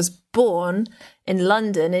Rouse was born in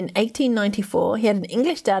London in 1894. He had an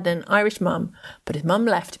English dad and an Irish mum, but his mum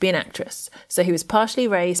left to be an actress. So he was partially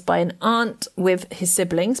raised by an aunt with his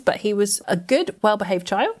siblings, but he was a good, well-behaved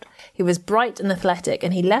child. He was bright and athletic,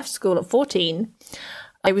 and he left school at 14.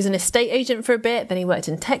 He was an estate agent for a bit, then he worked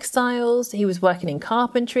in textiles, he was working in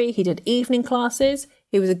carpentry, he did evening classes.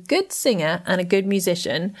 He was a good singer and a good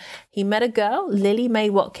musician. He met a girl, Lily Mae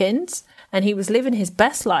Watkins, and he was living his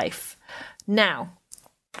best life. Now,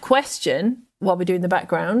 question, while we're doing the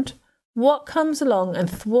background, what comes along and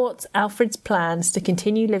thwarts Alfred's plans to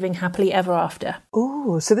continue living happily ever after?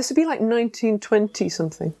 Oh, so this would be like 1920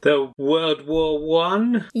 something. The World War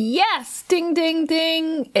One? Yes! Ding, ding,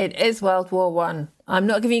 ding! It is World War One. I'm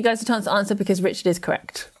not giving you guys a chance to answer because Richard is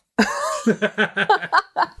correct.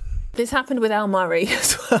 This happened with Al Murray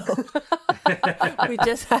as well. We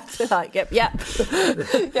just had to yep.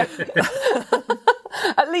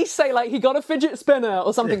 At least say he got a fidget spinner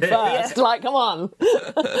or something first. Yeah. Come on.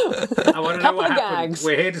 I want to know what happened.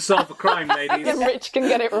 We're here to solve a crime, ladies. And Rich can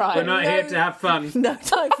get it right. We're not here to have fun. No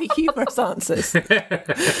time for humorous answers.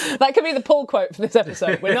 That could be the pull quote for this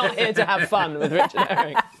episode. We're not here to have fun with Richard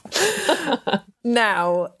Herring.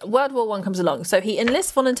 Now, World War I comes along. So he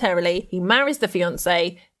enlists voluntarily. He marries the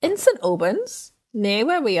fiancée in St Albans, near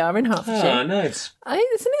where we are in Hertfordshire. Oh, nice.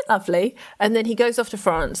 Isn't it lovely? And then he goes off to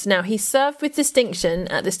France. Now, he served with distinction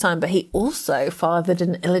at this time, but he also fathered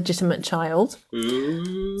an illegitimate child.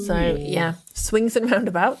 Ooh. So, yeah, swings and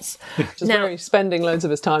roundabouts. Just now, spending loads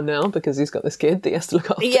of his time now because he's got this kid that he has to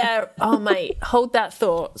look after. Yeah, oh, mate, hold that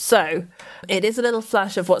thought. So, it is a little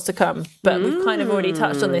flash of what's to come, but we've kind of already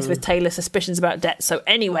touched on this with Taylor's suspicions about debt. So,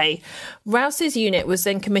 anyway, Rouse's unit was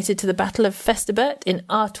then committed to the Battle of Festubert in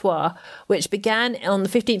Artois, which began on the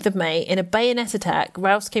 15th of May in a bayonet attack.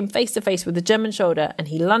 Rouse came face to face with the German soldier and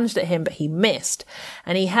he lunged at him, but he missed.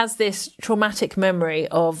 And he has this traumatic memory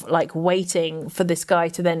of waiting for this guy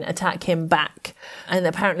to then attack him back. And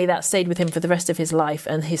apparently that stayed with him for the rest of his life.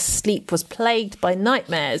 And his sleep was plagued by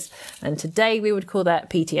nightmares. And today we would call that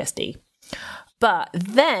PTSD. But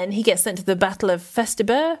then he gets sent to the Battle of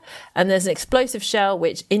Festubert, and there's an explosive shell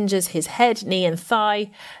which injures his head, knee and thigh.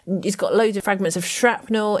 He's got loads of fragments of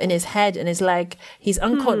shrapnel in his head and his leg. He's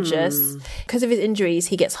unconscious. Because of his injuries,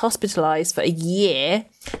 he gets hospitalised for a year.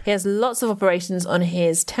 He has lots of operations on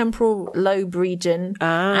his temporal lobe region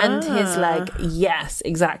and his leg. Yes,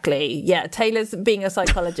 exactly. Yeah, Taylor's being a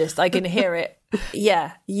psychologist. I can hear it.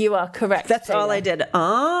 Yeah, you are correct. That's Taylor. all I did.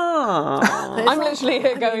 I'm literally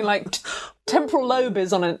here going temporal lobe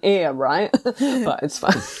is on an ear, right? But it's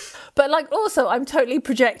fine. But also, I'm totally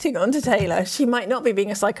projecting onto Taylor. She might not be being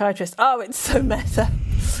a psychiatrist. Oh, it's so meta.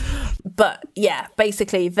 But yeah,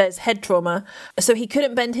 basically there's head trauma. So he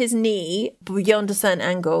couldn't bend his knee beyond a certain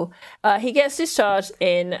angle. He gets discharged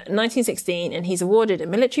in 1916 and he's awarded a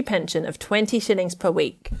military pension of 20 shillings per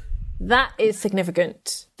week. That is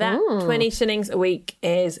significant. That 20 shillings a week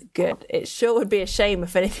is good. It sure would be a shame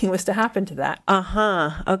if anything was to happen to that.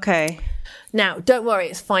 Okay. Now, don't worry,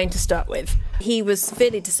 it's fine to start with. He was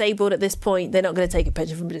severely disabled at this point. They're not going to take a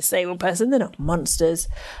pension from a disabled person. They're not monsters.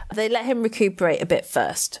 They let him recuperate a bit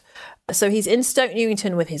first. So he's in Stoke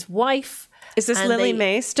Newington with his wife. Is this Lily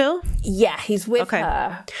Mae still? Yeah, he's with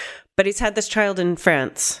her. But he's had this child in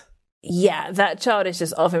France. Yeah, that child is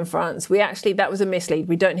just off in France. That was a mislead.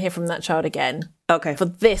 We don't hear from that child again. Okay. For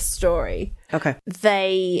this story. Okay.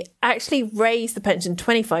 They actually raise the pension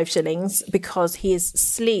 25 shillings because his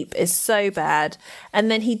sleep is so bad. And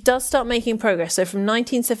then he does start making progress. So from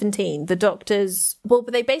 1917, the doctors,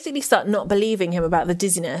 but they basically start not believing him about the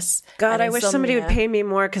dizziness. God, I wish somebody would pay me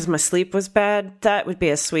more because my sleep was bad. That would be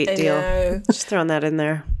a sweet deal. Just throwing that in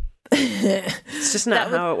there. It's just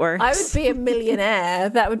not how it works. I would be a millionaire.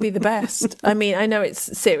 That would be the best. I mean, I know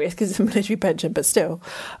it's serious because it's a military pension, but still.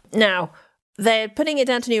 Now, they're putting it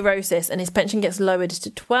down to neurosis and his pension gets lowered to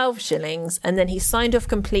 12 shillings and then he's signed off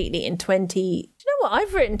completely in 20... Do you know what?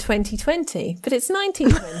 I've written 2020, but it's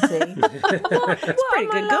 1920. It's pretty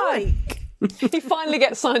good going. He finally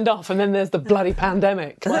gets signed off, and then there's the bloody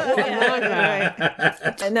pandemic. And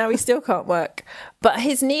now he still can't work. But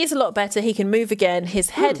his knee's a lot better. He can move again. His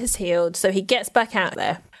head has healed, so he gets back out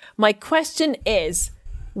there. My question is,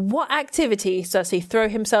 what activities does he throw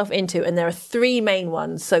himself into? And there are 3 main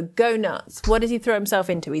ones, so go nuts. What does he throw himself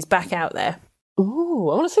into? He's back out there. Ooh,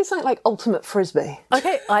 I want to say something like ultimate frisbee.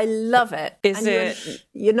 Okay, I love it.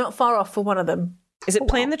 You're not far off for one of them. Is it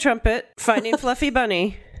playing the trumpet, finding Fluffy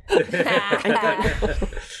Bunny? What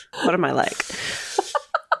am I like?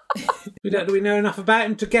 Do we know enough about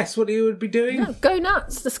him to guess what he would be doing? No, go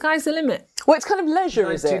nuts. The sky's the limit. Well, it's kind of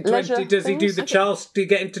leisure, is it? Leisure does he do the Charleston? Do you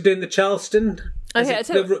get into doing the Charleston? Okay,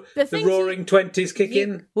 the Roaring Twenties kick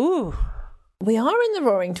in? Ooh. We are in the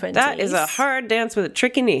Roaring 20s. That is a hard dance with a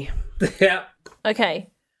tricky knee. Yeah. Okay.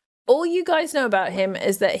 All you guys know about him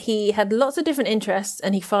is that he had lots of different interests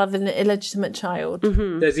and he fathered an illegitimate child.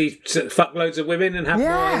 Mm-hmm. Does he fuck loads of women and have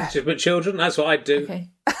more illegitimate children? That's what I'd do. Okay.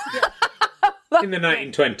 In the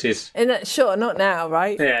 1920s. Sure, not now,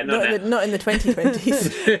 right? Yeah, not in the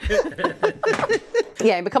 2020s.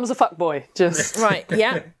 Yeah, he becomes a fuckboy. Just right,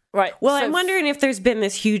 yeah. Right. Well, I'm wondering if there's been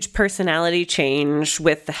this huge personality change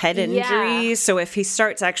with the head injury. Yeah. So if he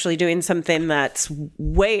starts actually doing something that's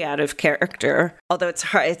way out of character, although it's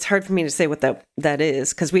hard for me to say what that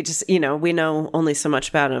is, because we just, we know only so much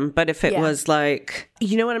about him. But if it was like,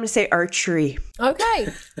 you know what I'm going to say? Archery. Okay.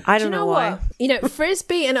 I don't know why. What?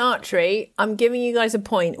 Frisbee and archery, I'm giving you guys a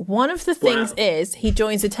point. One of the things is he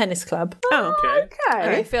joins a tennis club. Oh, okay. And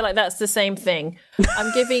I feel like that's the same thing.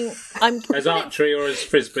 As archery or as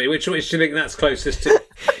frisbee? Which do you think that's closest to?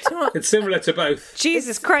 It's similar to both.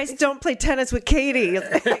 Jesus Christ, don't play tennis with Katie. Do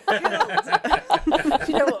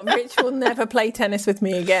you know what? Rich will never play tennis with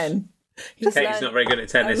me again. Katie's not very good at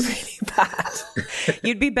tennis. I'm really bad.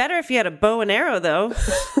 You'd be better if you had a bow and arrow, though. Yeah,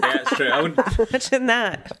 that's true. I would imagine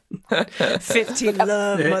that. 15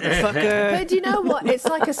 love, motherfucker. But do you know what? It's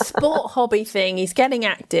like a sport hobby thing. He's getting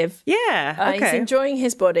active. Yeah, okay. He's enjoying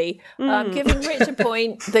his body. Giving Rich a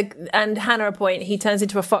point and Hannah a point. He turns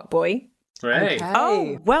into a fuckboy. Right. Okay.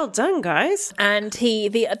 Oh, well done, guys. And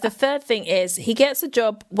the third thing is he gets a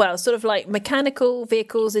job, sort of like mechanical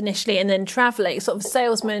vehicles initially and then traveling, sort of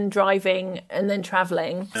salesman, driving and then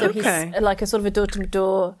traveling. So he's like a sort of a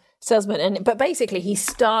door-to-door salesman. But basically he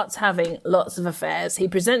starts having lots of affairs. He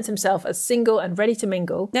presents himself as single and ready to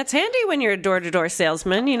mingle. That's handy when you're a door-to-door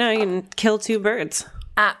salesman. You can kill 2 birds.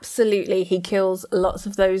 Absolutely, he kills lots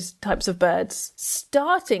of those types of birds.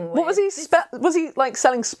 Starting with... What was he... was he, like,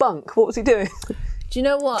 selling spunk? What was he doing? Do you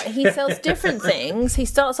know what? He sells different things. He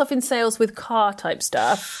starts off in sales with car-type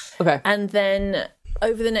stuff. Okay. And then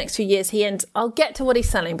over the next few years, I'll get to what he's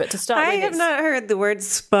selling, but to start with... I have not heard the word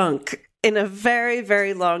spunk in a very,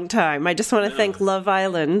 very long time. I just want to thank Love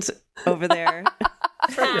Island over there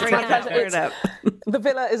for bringing that word up. The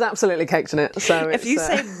villa is absolutely caked in it. So if you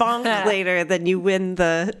say bonk later, then you win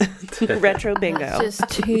the retro bingo. That's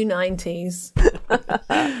just 2 90s.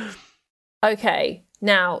 Okay,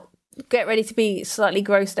 now get ready to be slightly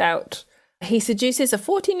grossed out. He seduces a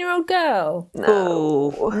 14-year-old girl.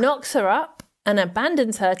 No. Knocks her up and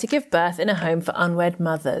abandons her to give birth in a home for unwed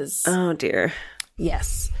mothers. Oh, dear.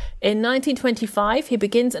 Yes. In 1925, he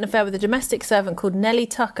begins an affair with a domestic servant called Nellie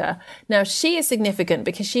Tucker. Now, she is significant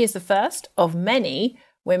because she is the first of many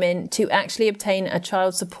women to actually obtain a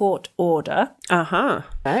child support order. Uh-huh.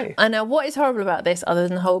 Oh. And now what is horrible about this, other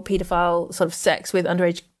than the whole paedophile sort of sex with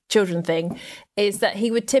underage children thing, is that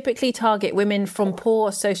he would typically target women from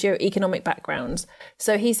poor socioeconomic backgrounds.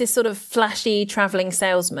 So he's this sort of flashy travelling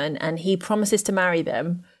salesman and he promises to marry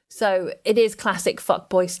them. So it is classic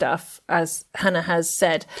fuckboy stuff, as Hannah has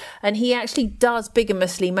said. And he actually does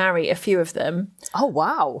bigamously marry a few of them. Oh,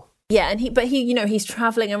 wow. Yeah, and he's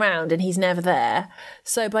travelling around and he's never there.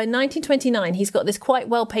 So by 1929, he's got this quite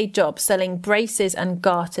well-paid job selling braces and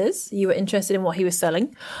garters. You were interested in what he was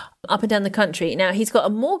selling up and down the country. Now, he's got a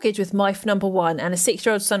mortgage with wife number 1 and a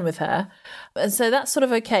 6-year-old son with her. And so that's sort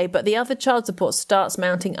of okay. But the other child support starts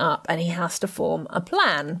mounting up and he has to form a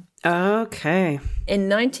plan. Okay. In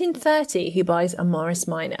 1930, he buys a Morris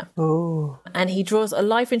Minor. Oh. And he draws a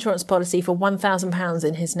life insurance policy for £1,000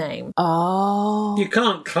 in his name. Oh. You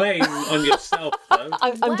can't claim on yourself, though.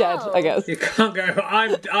 I'm dead, I guess. You can't go,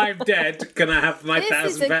 I'm dead, can I have my £1,000?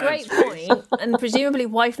 This is a great point. And presumably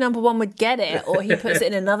wife number 1 would get it, or he puts it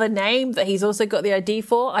in another name that he's also got the ID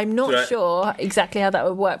for. I'm not sure exactly how that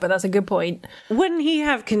would work, but that's a good point. Wouldn't he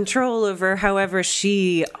have control over however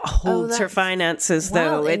she holds her finances,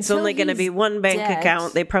 though? It's only going to be one bank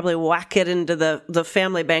account. They probably whack it into the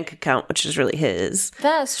family bank account, which is really his.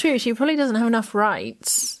 That's true. She probably doesn't have enough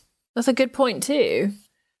rights. That's a good point too.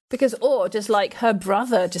 Because, or just like her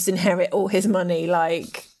brother just inherit all his money,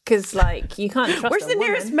 like, because like you can't trust. Where's the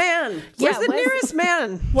nearest man? Where's the nearest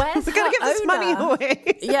man? Where's we gotta give this money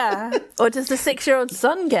away? Yeah, or does the 6-year-old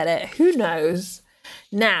son get it? Who knows?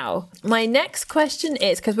 Now, my next question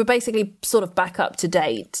is, because we're basically sort of back up to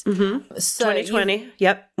date. Mm-hmm. So 2020.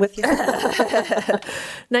 Yep, with you.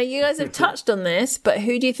 Now, you guys have touched on this, but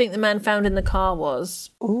who do you think the man found in the car was?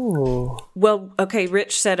 Ooh. Well, okay,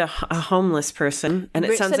 Rich said a homeless person, and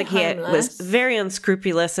it sounds like he was very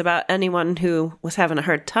unscrupulous about anyone who was having a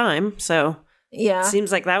hard time, so yeah,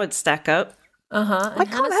 seems like that would stack up. Uh-huh. And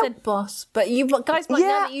Hannah said boss. But you guys might,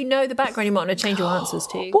 now that you know the background, you might want to change your answers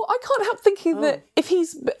too. Well, I can't help thinking that if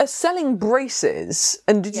he's selling braces,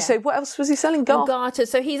 and did you say, what else was he selling? Garters.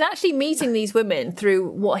 So he's actually meeting these women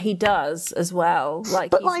through what he does as well.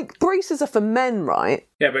 But braces are for men, right?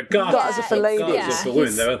 Yeah, but garters are for ladies. Garters are for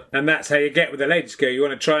women, though. And that's how you get with the ladies. Go, you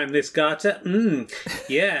want to try on this garter?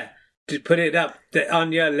 Yeah. To put it up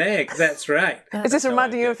on your leg. That's right. Is this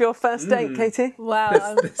reminding you of your first date, Katie? Wow,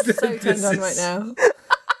 I'm so turned on right now.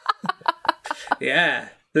 Yeah.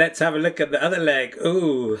 Let's have a look at the other leg.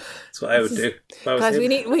 Ooh, that's what I would do. Guys, we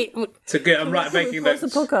need. It's a good. I'm right making notes. The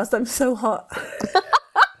podcast. I'm so hot.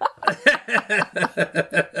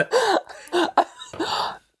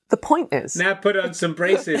 The point is, now put on some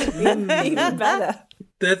braces. Even better.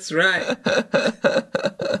 That's right.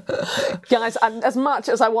 Guys, as much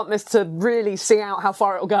as I want this to really see out how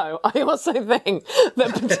far it'll go, I also think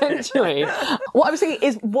that potentially, what I was thinking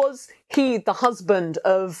is, was he the husband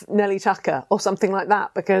of Nellie Tucker or something like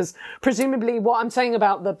that? Because presumably what I'm saying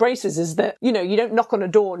about the braces is that, you know, you don't knock on a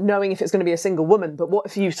door knowing if it's going to be a single woman, but what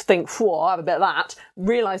if you think, I'll have a bit of that,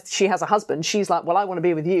 realise she has a husband, she's like, well, I want to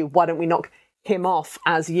be with you, why don't we knock him off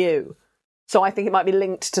as you? So I think it might be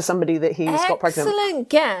linked to somebody that he's got pregnant. Excellent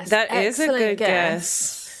guess. That is a good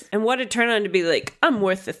guess. And what it turned on to be like, I'm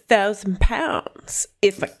worth £1,000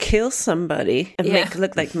 if I kill somebody and make it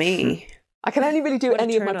look like me. I can only really do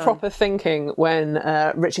any of my proper thinking when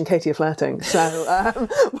Rich and Katie are flirting. So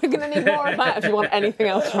we're going to need more of that if you want anything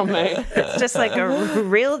else from me. It's just like a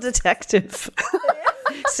real detective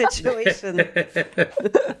situation.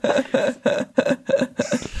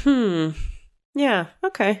 Yeah,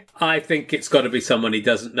 okay. I think it's got to be someone he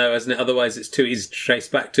doesn't know, hasn't it? Otherwise, it's too easy to trace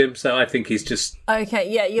back to him. So I think he's just... Okay,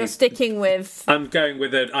 yeah, you're sticking with... I'm going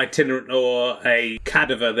with an itinerant or a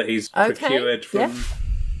cadaver that he's procured from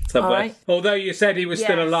somewhere. Right. Although you said he was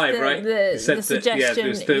still alive, right? The suggestion... he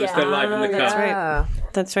was still alive in the car. That's right.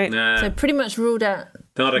 That's right. Nah. So pretty much ruled out...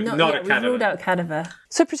 Not a cadaver. Ruled out cadaver.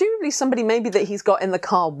 So presumably somebody maybe that he's got in the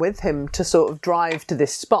car with him to sort of drive to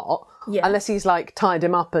this spot... Yeah. Unless he's like tied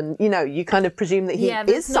him up and, you know, you kind of presume that he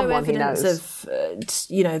is someone he knows. Of,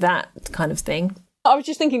 that kind of thing. I was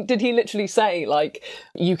just thinking, did he literally say, like,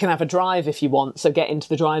 you can have a drive if you want, so get into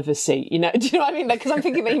the driver's seat? You know, do you know what I mean? Because I'm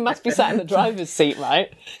thinking that he must be sat in the driver's seat,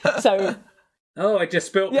 right? So... Oh, I just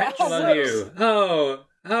spilled petrol on you. Oh,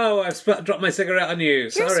 I've dropped my cigarette on you.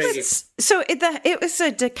 Sorry. So it was a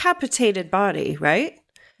decapitated body, right?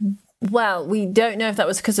 Well, we don't know if that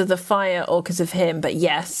was because of the fire or because of him, but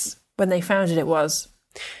yes, when they found it, it was.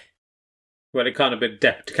 Well, it can't have been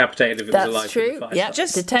decapitated if it was alive. That's true. Yeah,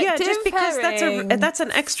 just because that's an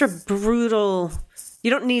extra brutal. You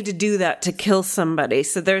don't need to do that to kill somebody.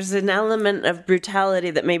 So there's an element of brutality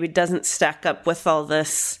that maybe doesn't stack up with all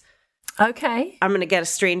this. Okay. I'm going to get a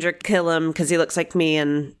stranger, kill him because he looks like me,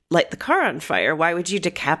 and light the car on fire. Why would you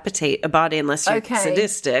decapitate a body unless you're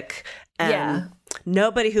sadistic? Yeah.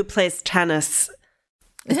 Nobody who plays tennis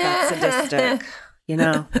is that sadistic, you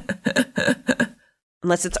know?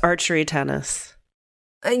 Unless it's archery tennis.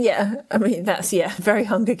 Yeah, I mean, that's, very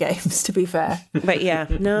Hunger Games, to be fair. But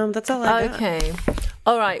no, that's all I got. Okay.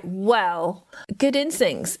 All right, well, good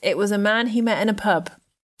instincts. It was a man he met in a pub.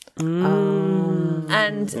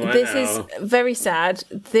 And this is very sad.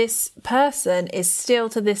 This person is still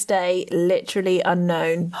to this day literally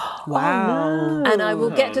unknown. Wow. And I will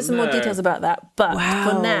get to some more details about that. But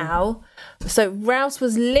for now, so Rouse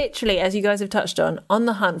was literally, as you guys have touched on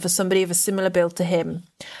the hunt for somebody of a similar build to him.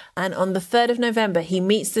 And on the 3rd of November, he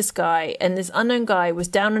meets this guy, and this unknown guy was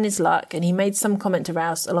down on his luck, and he made some comment to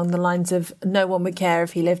Rouse along the lines of, no one would care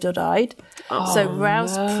if he lived or died. So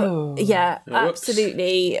Rouse,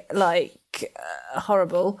 absolutely,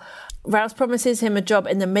 horrible. Rouse promises him a job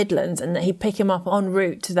in the Midlands and that he'd pick him up en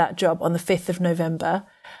route to that job on the 5th of November.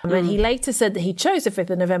 And he later said that he chose the 5th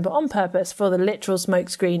of November on purpose for the literal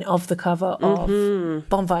smokescreen of the cover of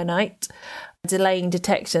Bonfire Night, delaying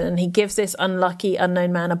detection. And he gives this unlucky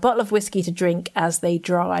unknown man a bottle of whiskey to drink as they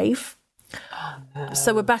drive.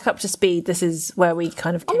 So we're back up to speed. This is where we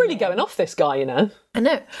kind of... I'm really going off this guy, you know. I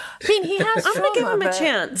know. I mean, he has I'm going to give him a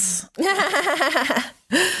chance.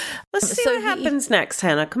 Let's see what happens next,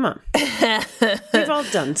 Hannah. Come on. We've all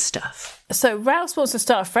done stuff. So Rouse wants to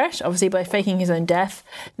start fresh, obviously by faking his own death.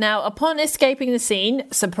 Now, upon escaping the scene,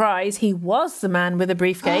 surprise, he was the man with a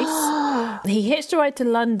briefcase. He hitched a ride to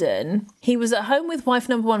London. He was at home with wife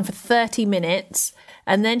number 1 for 30 minutes.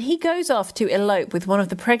 And then he goes off to elope with one of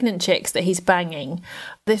the pregnant chicks that he's banging.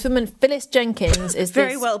 This woman, Phyllis Jenkins, is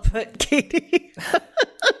very well put, Katie.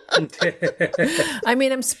 I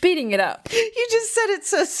mean, I'm speeding it up. You just said it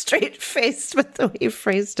so straight-faced with the way you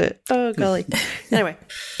phrased it. Oh, golly. Anyway.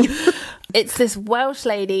 It's this Welsh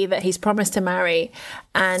lady that he's promised to marry,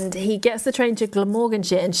 and he gets the train to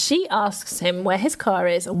Glamorganshire, and she asks him where his car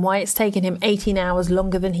is and why it's taken him 18 hours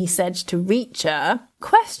longer than he said to reach her.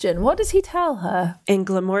 Question, what does he tell her? In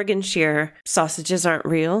Glamorganshire, sausages aren't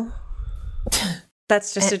real.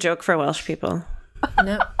 That's just a joke for Welsh people.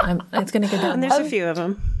 No, it's going to go down. And there's a few of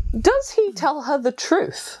them. Does he tell her the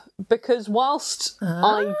truth? Because whilst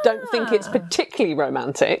I don't think it's particularly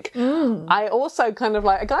romantic, I also kind of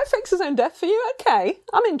like, a guy fakes his own death for you? Okay,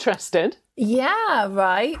 I'm interested. Yeah,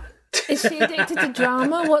 right. Is she addicted to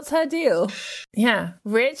drama? What's her deal? Yeah.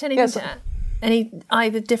 Rich, anything any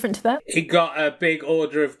either different to that? He got a big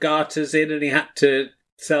order of garters in and he had to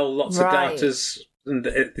sell lots of garters. And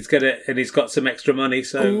he's got some extra money,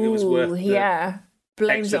 so it was worth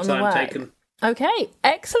blames extra it on the time work. taken. Okay,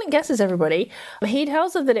 excellent guesses, everybody. He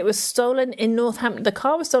tells her that it was stolen in Northampton. The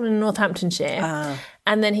car was stolen in Northamptonshire.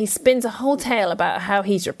 And then he spins a whole tale about how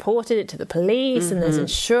he's reported it to the police and there's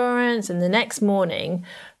insurance. And the next morning,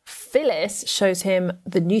 Phyllis shows him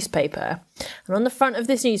the newspaper. And on the front of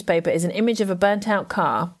this newspaper is an image of a burnt out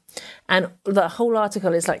car. And the whole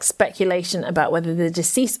article is like speculation about whether the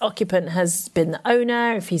deceased occupant has been the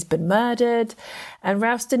owner, if he's been murdered. And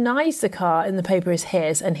Rouse denies the car in the paper is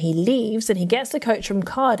his, and he leaves and he gets the coach from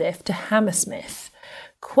Cardiff to Hammersmith.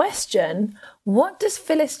 Question, what does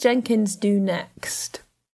Phyllis Jenkins do next?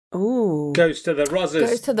 Ooh. Goes to the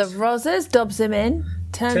Rozzers. Dobs him in,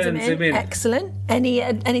 turns him in. Excellent.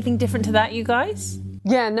 Anything different to that, you guys?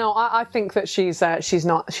 Yeah, no, I think that she's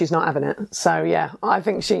not having it. So yeah, I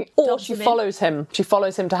think she follows him. She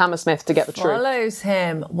follows him to Hammersmith to get the truth. Follows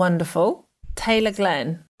him. Wonderful. Taylor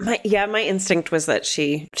Glenn. My instinct was that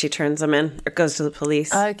she turns him in or goes to the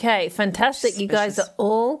police. Okay, fantastic. You guys are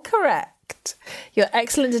all correct. You're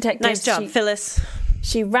excellent detectives. Nice job, Phyllis.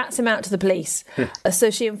 She rats him out to the police. So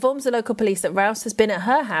she informs the local police that Rouse has been at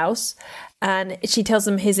her house and she tells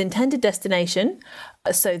them his intended destination.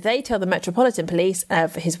 So they tell the Metropolitan Police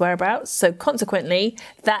of his whereabouts. So consequently,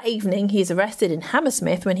 that evening, he's arrested in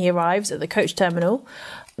Hammersmith when he arrives at the coach terminal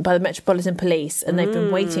by the Metropolitan Police, and they've been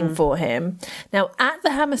waiting for him. Now, at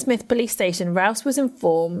the Hammersmith police station, Rouse was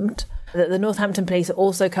informed that the Northampton Police are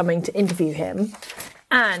also coming to interview him.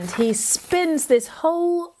 And he spins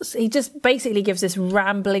he just basically gives this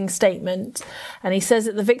rambling statement. And he says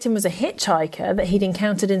that the victim was a hitchhiker that he'd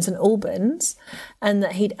encountered in St Albans and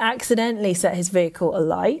that he'd accidentally set his vehicle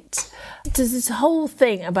alight. There's this whole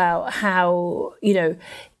thing about how,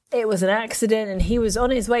 it was an accident and he was on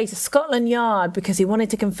his way to Scotland Yard because he wanted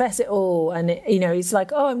to confess it all. And, he's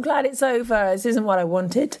like, oh, I'm glad it's over. This isn't what I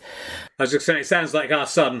wanted. I was just saying, it sounds like our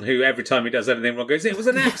son, who every time he does anything wrong goes, it was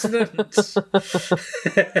an accident.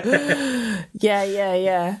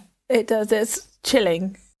 Yeah. It does. It's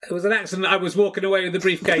chilling. It was an accident. I was walking away with the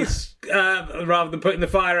briefcase rather than putting the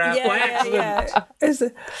fire out by accident. It's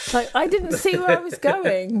like, I didn't see where I was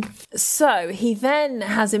going. So he then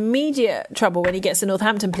has immediate trouble when he gets to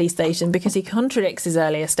Northampton police station because he contradicts his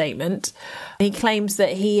earlier statement. He claims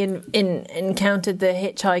that he encountered the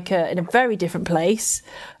hitchhiker in a very different place,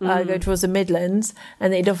 go towards the Midlands,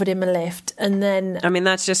 and they'd offered him a lift. And then... I mean,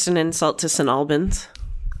 that's just an insult to St Albans.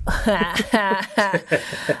 And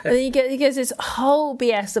then he goes this whole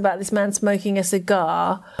BS about this man smoking a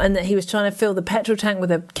cigar and that he was trying to fill the petrol tank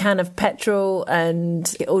with a can of petrol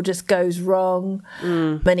and it all just goes wrong.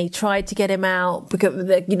 When he tried to get him out because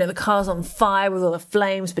the car's on fire with all the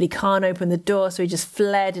flames, but he can't open the door, so he just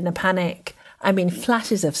fled in a panic. I mean,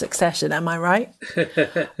 flashes of Succession, am I right?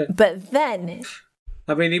 But then...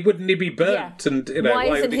 I mean, wouldn't he be burnt? Yeah. And why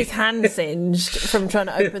isn't his hand singed from trying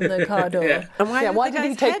to open the car door? Yeah. And why did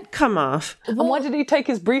his head come off? And why did he take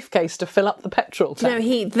his briefcase to fill up the petrol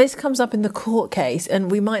tank? This comes up in the court case,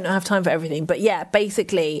 and we might not have time for everything. But yeah,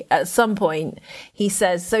 basically, at some point, he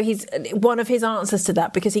says, so he's one of his answers to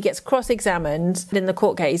that, because he gets cross-examined in the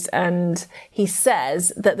court case, and he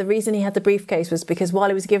says that the reason he had the briefcase was because while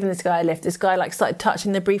he was giving this guy a lift, this guy started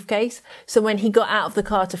touching the briefcase. So when he got out of the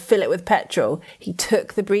car to fill it with petrol, he took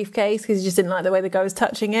took the briefcase because he just didn't like the way the guy was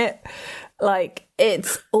touching it. Like,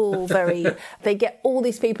 it's all very... They get all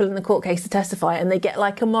these people in the court case to testify, and they get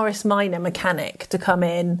like a Morris Minor mechanic to come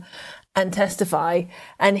in and testify,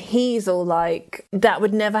 and he's all like, that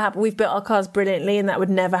would never happen. We've built our cars brilliantly, and that would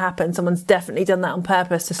never happen. Someone's definitely done that on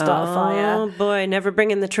purpose to start a fire. Oh boy, never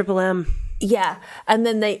bring in the Triple M. Yeah, and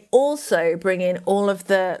then they also bring in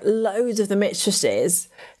loads of the mistresses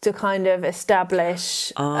to kind of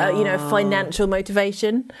establish, financial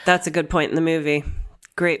motivation. That's a good point in the movie.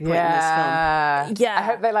 Great point in this film. Yeah. I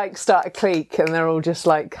hope they start a clique and they're all just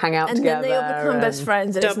hang out together. And then they all become best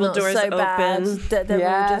friends, and it's not so bad that they're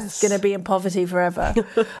all just going to be in poverty forever.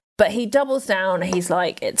 But he doubles down. He's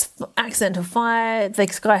like, it's accidental fire.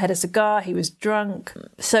 This guy had a cigar. He was drunk.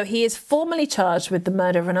 So he is formally charged with the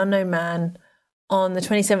murder of an unknown man on the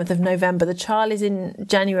 27th of November. The trial is in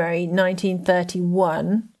January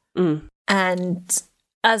 1931. And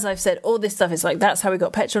as I've said, all this stuff is that's how we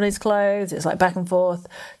got petrol on his clothes. It's back and forth.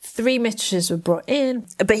 3 mistresses were brought in,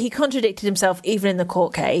 but he contradicted himself even in the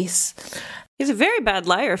court case. He's a very bad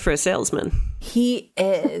liar for a salesman. He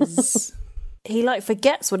is. He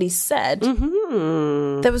forgets what he said.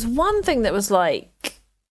 Mm-hmm. There was one thing that was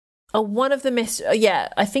one of the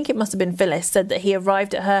I think it must have been Phyllis, said that he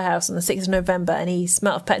arrived at her house on the 6th of November and he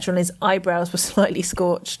smelt of petrol and his eyebrows were slightly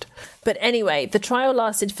scorched. But anyway, the trial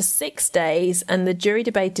lasted for 6 days and the jury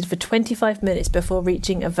debated for 25 minutes before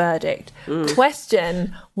reaching a verdict.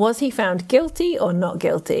 Question, was he found guilty or not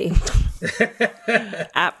guilty?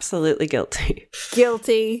 Absolutely guilty.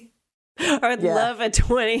 Guilty. I would love a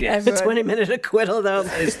 20-minute acquittal, though.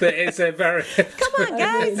 It's a very... Come on,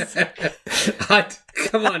 guys.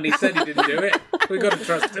 Come on, he said he didn't do it. We've got to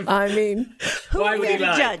trust him. I mean... Why would he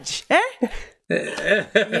lie? Judge,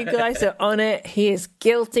 You guys are on it. He is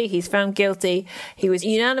guilty. He's found guilty. He was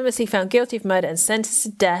unanimously found guilty of murder and sentenced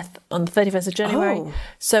to death on the 31st of January. Oh.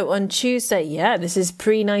 So on Tuesday, this is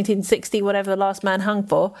pre-1960, whatever the last man hung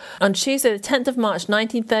for. On Tuesday, the 10th of March,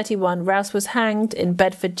 1931, Rouse was hanged in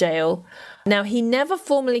Bedford Jail. Now, he never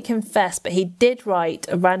formally confessed, but he did write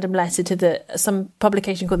a random letter to some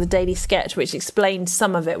publication called the Daily Sketch, which explained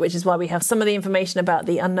some of it, which is why we have some of the information about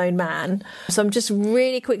the unknown man. So I'm just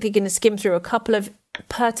really quickly going to skim through a couple of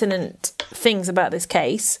pertinent things about this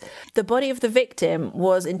case. The body of the victim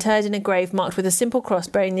was interred in a grave marked with a simple cross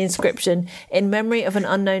bearing the inscription, "In memory of an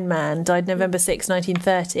unknown man, died November 6,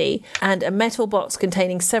 1930, and a metal box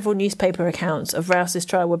containing several newspaper accounts of Rouse's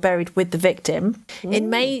trial were buried with the victim. In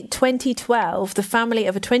May 2012, the family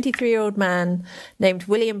of a 23-year-old man named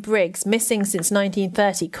William Briggs, missing since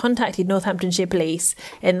 1930, contacted Northamptonshire Police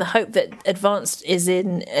in the hope that advances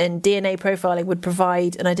in DNA profiling would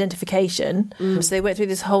provide an identification. So they went through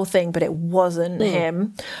this whole thing, but it wasn't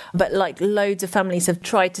him. But loads of families have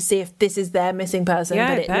tried to see if this is their missing person,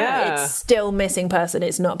 but it's still missing person.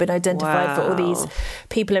 It's not been identified for all these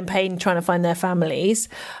people in pain trying to find their families.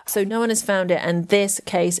 So no one has found it, and this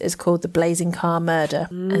case is called the Blazing Car Murder,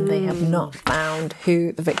 and they have not found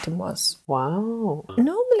who the victim was. Wow.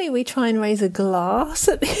 Normally we try and raise a glass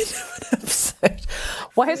at the end of an episode.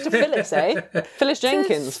 Well, here's to Phyllis, Phyllis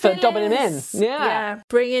Jenkins for dobbing him in. Yeah,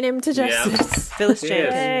 bringing him to justice. Phyllis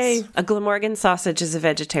Jenkins. A Glamorgan sausage is a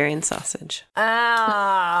vegetarian sausage.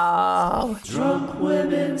 Oh. Drunk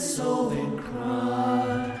women solving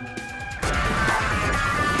crime.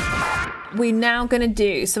 We're now going to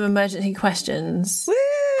do some emergency questions. Woo!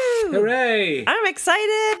 Hooray! I'm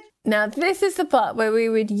excited. Now, this is the part where we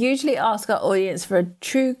would usually ask our audience for a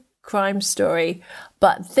true crime story,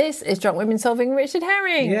 but this is Drunk Women Solving Richard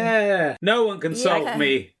Herring. Yeah. No one can solve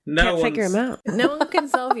me. Can't figure him out. No one can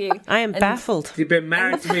solve you. I am baffled. You've been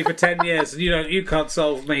married to me for 10 years and you can't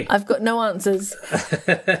solve me. I've got no answers.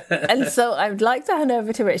 And so I'd like to hand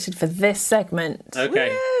over to Richard for this segment.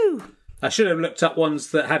 Okay. Woo! I should have looked up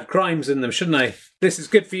ones that had crimes in them, shouldn't I? This is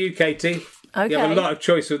good for you, Katie. Okay. You have a lot of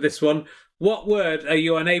choice with this one. What word are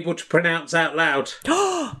you unable to pronounce out loud?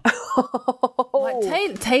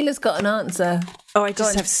 Right, Taylor's got an answer. Oh, I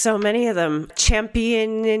just have so many of them.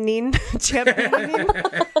 Championing.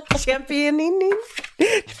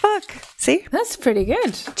 Fuck. See? That's pretty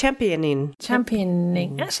good. Championing.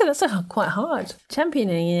 Actually, that's quite hard.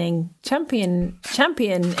 Championing. It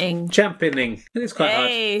is quite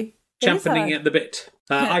hard. Championing at the bit.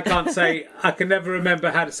 I can't say, I can never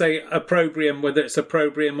remember how to say opprobrium, whether it's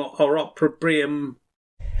opprobrium or opprobrium.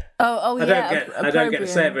 Oh, yeah. I don't get to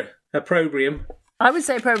say it. Opprobrium. I would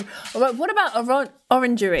say opprobrium. What about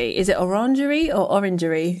orangery? Is it orangery or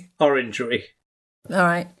orangery? Orangery. All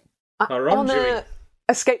right. Orangery. On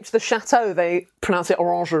Escape to the Chateau, they pronounce it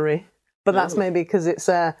orangery, but that's maybe because it's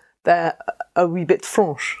they're a wee bit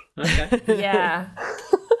French. Okay. Yeah.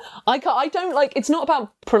 I don't like, it's not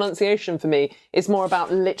about pronunciation for me. It's more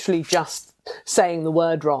about literally just saying the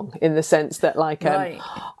word wrong, in the sense that, like, I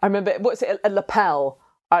remember, what's it, a lapel?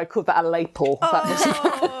 I called that a lapel.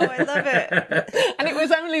 I love it. And it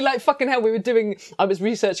was only like, fucking hell, I was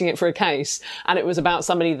researching it for a case, and it was about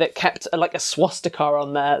somebody that kept a swastika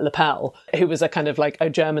on their lapel, who was a kind of like a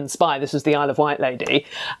German spy. This was the Isle of Wight lady.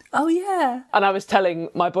 Oh, yeah. And I was telling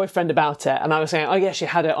my boyfriend about it, and I was saying, oh yeah, she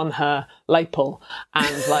had it on her lapel.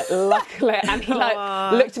 And like, luckily, and he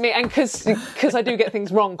like looked at me, and because I do get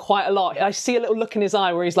things wrong quite a lot, I see a little look in his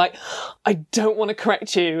eye where he's like, I don't want to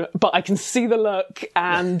correct you, but I can see the look,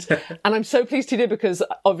 and I'm so pleased he did, because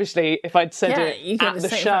obviously if I'd said it you can at the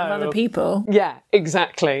say show, it in front of other people. Yeah,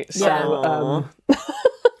 exactly. So I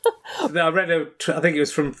read I think it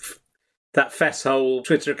was from that Fesshole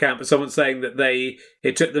Twitter account, but someone saying that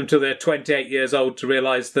it took them till they're 28 years old to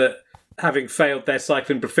realise that having failed their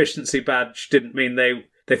cycling proficiency badge didn't mean they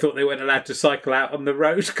thought they weren't allowed to cycle out on the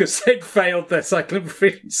road because they'd failed their cycling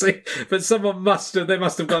proficiency. But someone must have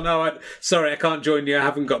gone, oh, sorry, I can't join you, I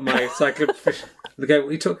haven't got my cycling proficiency. They go, what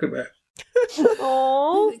are you talking about?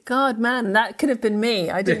 Oh God, man, that could have been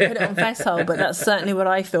me. I didn't put it on Fesshole, but that's certainly what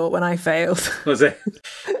I thought when I failed. Was it?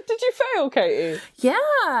 Did you fail, Katie? Yeah.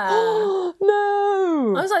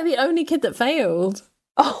 No. I was like the only kid that failed.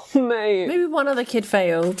 Oh, mate. Maybe one other kid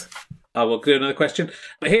failed. I will do another question.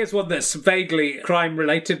 But here's one that's vaguely crime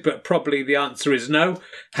related, but probably the answer is no.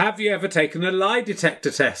 Have you ever taken a lie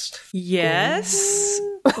detector test? Yes.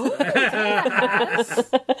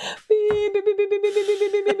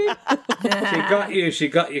 She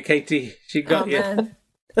got you, Katie. She got you. Man.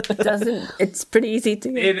 It's pretty easy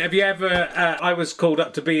to get. Have you ever? I was called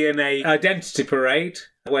up to be in a identity parade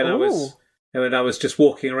when I was just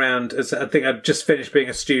walking around. I think I'd just finished being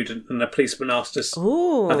a student, and a policeman asked us.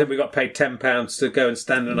 I think we got paid £10 to go and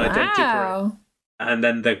stand in an identity parade. And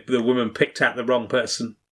then the woman picked out the wrong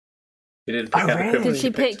person. She didn't pick out the criminal. Did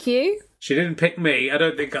she pick you? She didn't pick me. I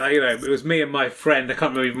don't think it was me and my friend. I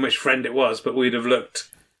can't remember even which friend it was, but we'd have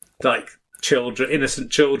looked like children,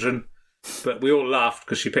 innocent children. But we all laughed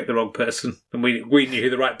because she picked the wrong person, and we knew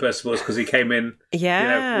who the right person was because he came in,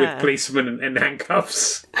 with policemen in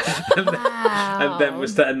handcuffs, and then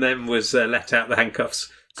was let out the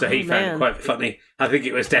handcuffs. So he found it quite funny. I think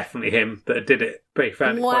it was definitely him that did it, but he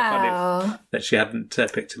found it quite funny that she hadn't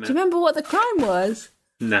picked him out. Do you remember what the crime was?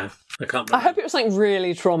 No, I can't remember. I hope it was something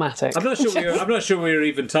really traumatic. I'm not sure we were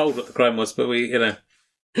even told what the crime was, but we,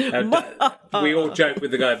 we all joked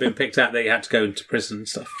with the guy being picked out that he had to go into prison and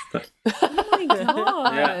stuff. But, oh my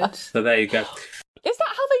God. Yeah, so there you go. Is that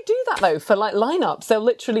how they do that though? For like lineups, they'll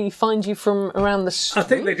literally find you from around the street. I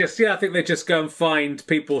think they just go and find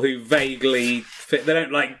people who vaguely fit. They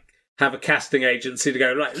don't like have a casting agency to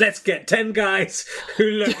go, right, let's get 10 guys who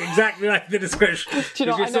look exactly like the description. Do you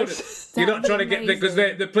know you're not trying to get, because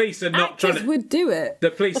the police are not trying to... would do it. The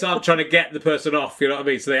police aren't trying to get the person off, you know what I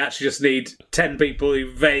mean? So they actually just need 10 people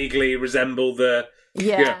who vaguely resemble the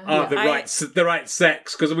right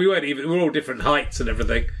sex, because we're all different heights and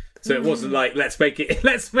everything. So it wasn't like, let's make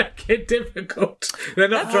it difficult. They're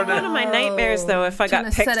not trying to... One of my nightmares, though, if I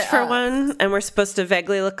got picked for one and we're supposed to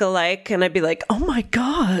vaguely look alike, and I'd be like, oh my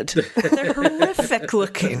God, they're horrific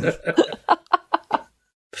looking.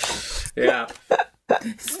 Yeah.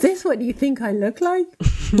 Is this what you think I look like?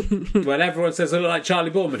 Well, everyone says I look like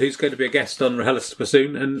Charlie Boorman, who's going to be a guest on RHLSTP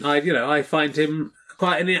soon, and I find him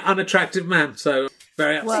quite an unattractive man, so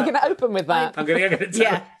very upset. Well, you're going to open with that? I'm going to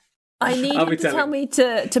tell him. I need him to tell me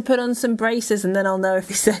to put on some braces, and then I'll know if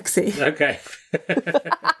he's sexy. Okay.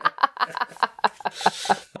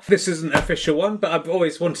 This isn't an official one, but I've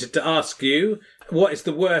always wanted to ask you, what is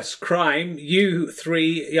the worst crime you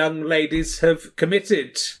three young ladies have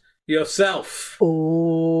committed yourself?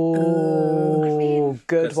 Oh,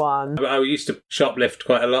 good one. I used to shoplift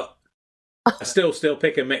quite a lot. I still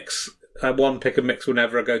pick and mix. One pick and mix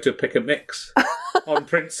whenever I go to a pick and mix, on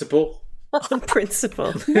principle. On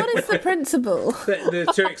principle. What is the principle? They're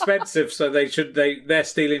too expensive, so they're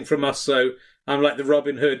stealing from us. So I'm like the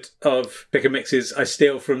Robin Hood of pick and mixes. I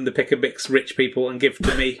steal from the pick and mix rich people and give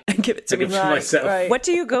to me. And give it to me. Give to myself. Right. What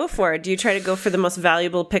do you go for? Do you try to go for the most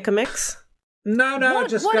valuable pick and mix? No,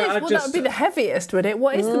 that would be the heaviest, would it?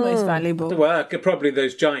 What is the most valuable? Well, probably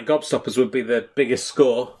those giant gobstoppers would be the biggest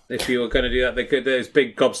score if you were going to do that. Those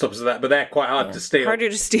big gobstoppers of that, but they're quite hard to steal.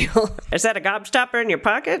 Harder to steal. Is that a gobstopper in your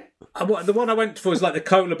pocket? The one I went for was like the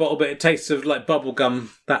cola bottle, but it tastes of like bubble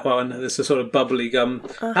gum. That one, it's a sort of bubbly gum.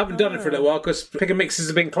 I haven't done it for a little while because pick and mixes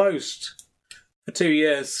have been closed for 2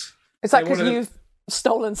 years. Is that because you've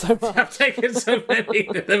stolen so much? I've taken so many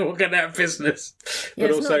that they're all going out of business. Yeah,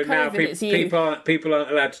 but also now people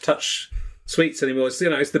aren't allowed to touch sweets anymore. It's,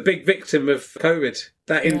 it's the big victim of COVID.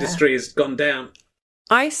 That industry has gone down.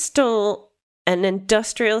 I stole an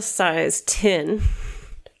industrial-sized tin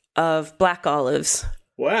of black olives.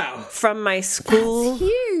 Wow. From my school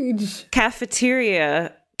huge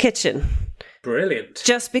cafeteria kitchen. Brilliant.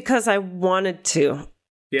 Just because I wanted to.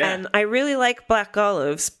 Yeah. And I really like black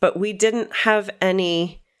olives, but we didn't have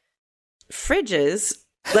any fridges.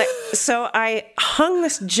 So I hung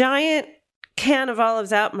this giant can of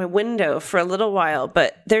olives out my window for a little while,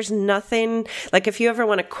 but there's nothing, like if you ever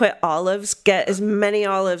want to quit olives, get as many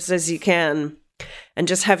olives as you can and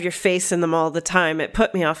just have your face in them all the time. It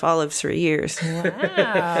put me off olives for years.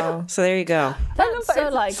 Wow. So there you go. That's so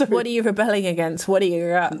like, what are you rebelling against? What are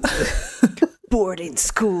you at? Boarding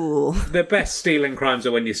school. The best stealing crimes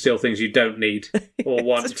are when you steal things you don't need or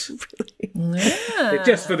want.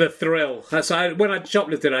 Just for the thrill. When I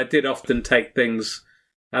shoplifted, I did often take things.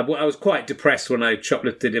 I was quite depressed when I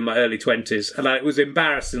shoplifted in my early 20s, and it was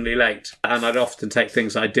embarrassingly late, and I'd often take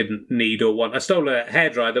things I didn't need or want. I stole a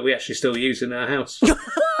hairdryer that we actually still use in our house. What?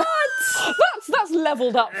 That's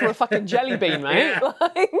levelled up for a fucking jelly bean, mate. Yeah.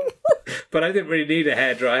 But I didn't really need a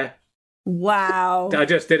hairdryer. Wow. I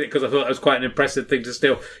just did it because I thought it was quite an impressive thing to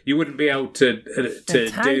steal. You wouldn't be able to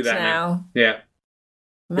do that now. Yeah.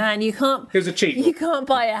 Man, you can't... It was a cheap one. You can't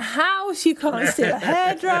buy a house, you can't steal a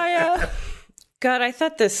hairdryer. God, I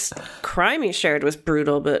thought this crime you shared was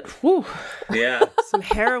brutal, but whew. Yeah. Some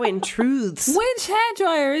harrowing truths. Which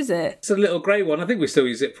hairdryer is it? It's a little grey one. I think we still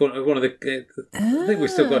use it for one of the... I think we've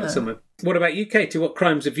still got it somewhere. What about you, Katie? What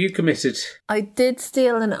crimes have you committed? I did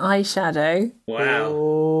steal an eyeshadow. Wow.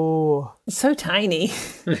 Oh. So tiny.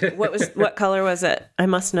 What colour was it? I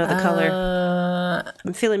must know the colour.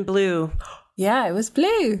 I'm feeling blue. Yeah, it was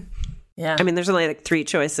blue. Yeah. I mean, there's only like 3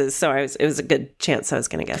 choices, so it was a good chance I was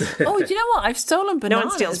going to guess. Oh, do you know what? I've stolen bananas. No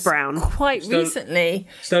one steals brown. Quite recently.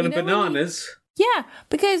 Stolen bananas? Yeah,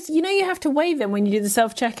 because you have to weigh them when you do the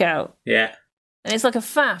self-checkout. Yeah. And it's like a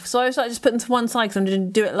faff. So I was like, just putting to one side because I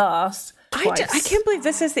didn't do it last. I can't believe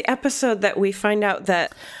this is the episode that we find out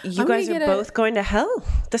that you guys are both going to hell.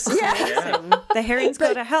 This is amazing. The herrings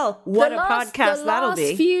go to hell. What a podcast that'll be. The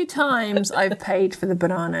last few times I've paid for the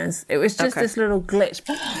bananas, it was just this little glitch.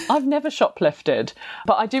 I've never shoplifted,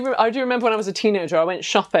 but I do remember when I was a teenager, I went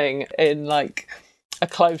shopping in like a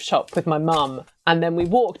clothes shop with my mum, and then we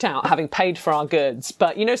walked out having paid for our goods.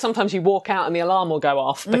 But sometimes you walk out and the alarm will go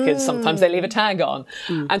off because sometimes they leave a tag on.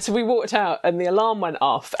 And so we walked out and the alarm went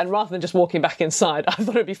off, and rather than just walking back inside, I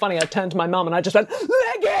thought it'd be funny. I turned to my mum and I just went, "Leg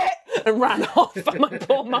it!" and ran off. And my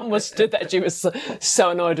poor mum was stood there. She was so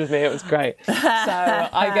annoyed with me. It was great. So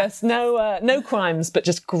I guess no crimes, but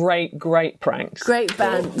just great pranks. Great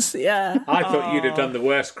bands, yeah. I thought you'd have done the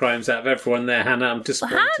worst crimes out of everyone there, Hannah. I'm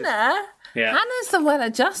disappointed. Hannah? Yeah. Hannah's the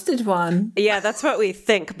well-adjusted one. Yeah, that's what we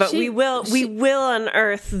think. But we will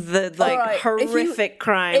unearth the horrific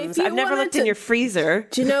crimes. I've never looked in your freezer.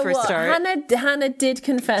 Do you know what? Hannah did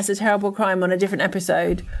confess a terrible crime on a different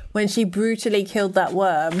episode when she brutally killed that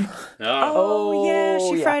worm. Oh yeah,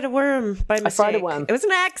 she fried a worm by mistake. I fried a worm. It was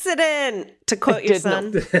an accident, to quote your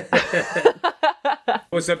son. I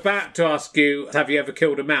was about to ask you, have you ever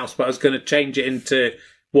killed a mouse? But I was going to change it into,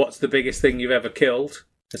 what's the biggest thing you've ever killed?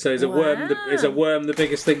 So is a worm the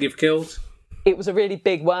biggest thing you've killed? It was a really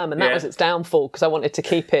big worm, and that was its downfall because I wanted to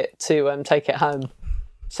keep it to take it home.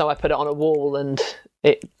 So I put it on a wall, and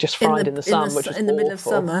it just fried in the sun, which was in the middle of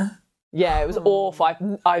summer. Yeah, it was awful.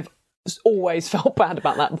 I've always felt bad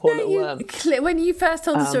about that poor little worm. When you first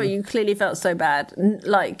told the story, you clearly felt so bad.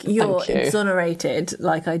 Like you're exonerated.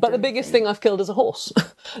 But the biggest thing I've killed is a horse.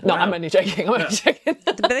 No, I'm only joking.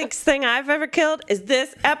 The biggest thing I've ever killed is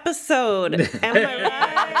this episode. Am I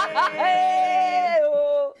right?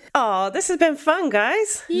 Oh, this has been fun,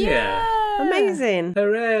 guys. Yeah. Amazing.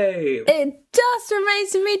 Hooray. It just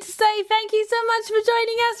remains for me to say thank you so much for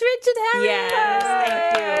joining us, Richard Herring. Yes,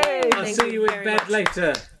 thank you. I'll see you in bed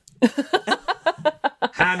later.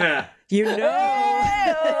 Hannah. You know.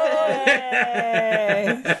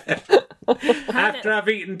 After I've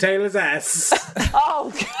eaten Taylor's ass.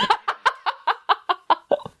 Oh,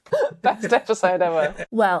 best episode ever.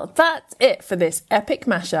 Well, that's it for this epic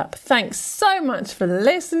mashup. Thanks so much for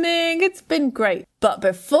listening. It's been great. But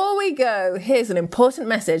before we go, here's an important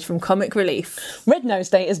message from Comic Relief. Red Nose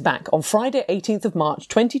Day is back on Friday, 18th of March,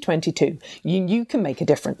 2022. You can make a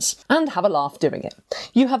difference and have a laugh doing it.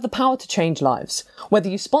 You have the power to change lives. Whether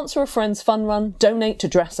you sponsor a friend's fun run, donate to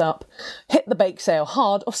dress up, hit the bake sale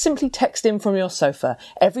hard, or simply text in from your sofa,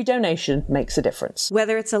 every donation makes a difference.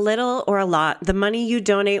 Whether it's a little or a lot, the money you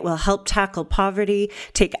donate will help help tackle poverty,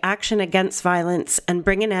 take action against violence, and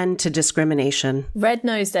bring an end to discrimination. Red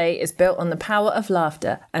Nose Day is built on the power of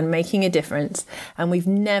laughter and making a difference, and we've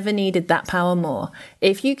never needed that power more.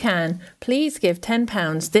 If you can, please give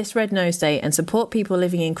 £10 this Red Nose Day and support people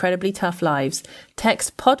living incredibly tough lives.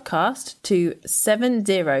 Text podcast to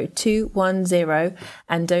 70210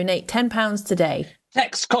 and donate £10 today.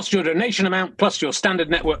 Text costs your donation amount plus your standard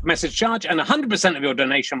network message charge, and 100% of your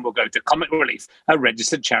donation will go to Comic Relief, a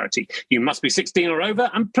registered charity. You must be 16 or over,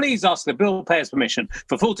 and please ask the bill payer's permission.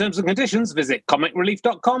 For full terms and conditions, visit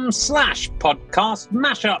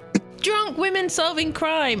comicrelief.com/podcast-mashup. Drunk Women Solving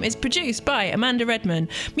Crime is produced by Amanda Redman.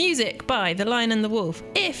 Music by The Lion and the Wolf.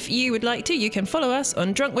 If you would like to, you can follow us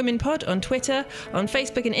on Drunk Women Pod on Twitter. On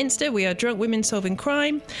Facebook and Insta, we are Drunk Women Solving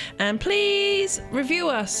Crime. And please review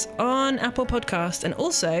us on Apple Podcast. And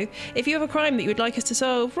also, if you have a crime that you would like us to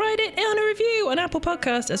solve, write it on a review on Apple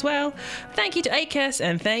Podcast as well. Thank you to ACAS,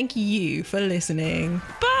 and thank you for listening.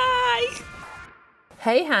 Bye!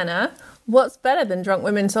 Hey, Hannah. What's better than Drunk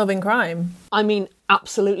Women Solving Crime? I mean,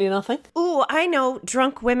 absolutely nothing. Ooh, I know.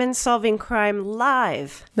 Drunk Women Solving Crime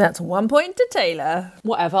Live. That's 1 point to Taylor.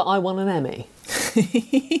 Whatever, I won an Emmy.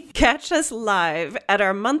 Catch us live at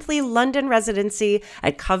our monthly London residency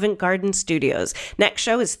at Covent Garden Studios. Next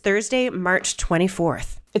show is Thursday, March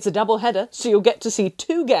 24th. It's a double header, so you'll get to see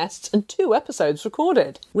 2 guests and 2 episodes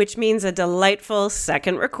recorded. Which means a delightful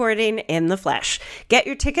second recording in the flesh. Get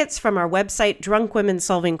your tickets from our website,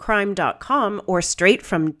 drunkwomensolvingcrime.com, or straight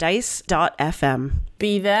from dice.fm.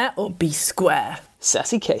 Be there or be square.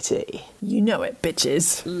 Sassy Katie. You know it,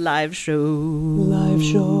 bitches. Live show. Live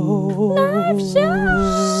show. Live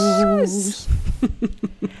shows.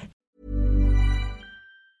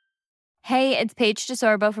 Hey, it's Paige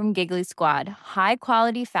DeSorbo from Giggly Squad. High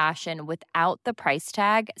quality fashion without the price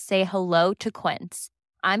tag. Say hello to Quince.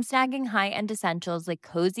 I'm snagging high-end essentials like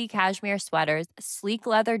cozy cashmere sweaters, sleek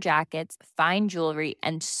leather jackets, fine jewelry,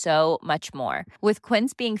 and so much more. With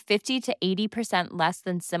Quince being 50 to 80% less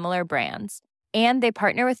than similar brands. And they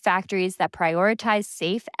partner with factories that prioritize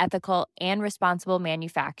safe, ethical, and responsible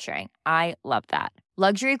manufacturing. I love that.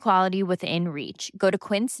 Luxury quality within reach. Go to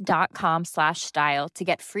quince.com/style to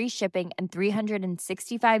get free shipping and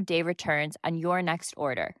 365-day returns on your next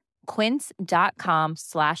order.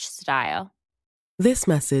 Quince.com/style. This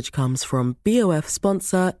message comes from BOF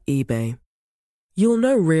sponsor eBay. You'll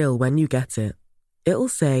know real when you get it. It'll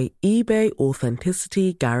say eBay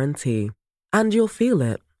Authenticity Guarantee. And you'll feel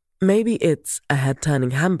it. Maybe it's a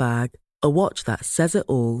head-turning handbag, a watch that says it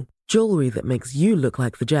all, jewelry that makes you look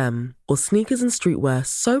like the gem, or sneakers and streetwear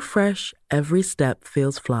so fresh every step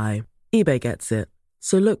feels fly. eBay gets it.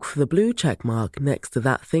 So look for the blue check mark next to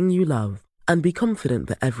that thing you love and be confident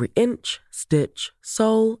that every inch, stitch,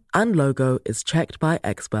 sole, and logo is checked by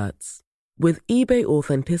experts. With eBay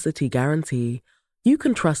Authenticity Guarantee, you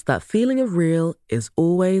can trust that feeling of real is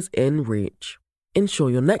always in reach.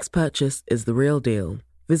 Ensure your next purchase is the real deal.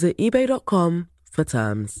 Visit ebay.com for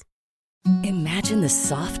terms. Imagine the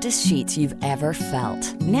softest sheets you've ever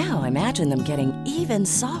felt. Now imagine them getting even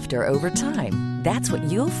softer over time. That's what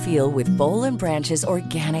you'll feel with Boll & Branch's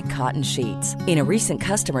organic cotton sheets. In a recent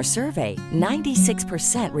customer survey,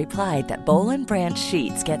 96% replied that Boll & Branch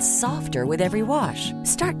sheets get softer with every wash.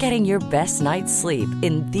 Start getting your best night's sleep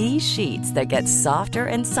in these sheets that get softer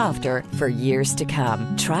and softer for years to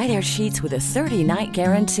come. Try their sheets with a 30-night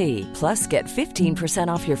guarantee. Plus, get 15%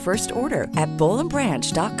 off your first order at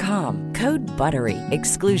bollandbranch.com. Code BUTTERY.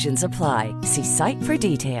 Exclusions apply. See site for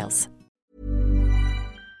details.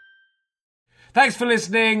 Thanks for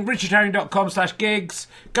listening. richardherring.com/gigs.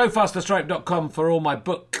 GoFasterStripe.com for all my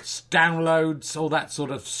books, downloads, all that sort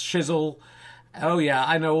of shizzle. Oh yeah,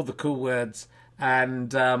 I know all the cool words.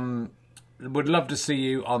 And would love to see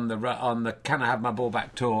you on the Can I Have My Ball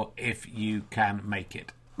Back tour if you can make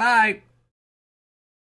it. Bye.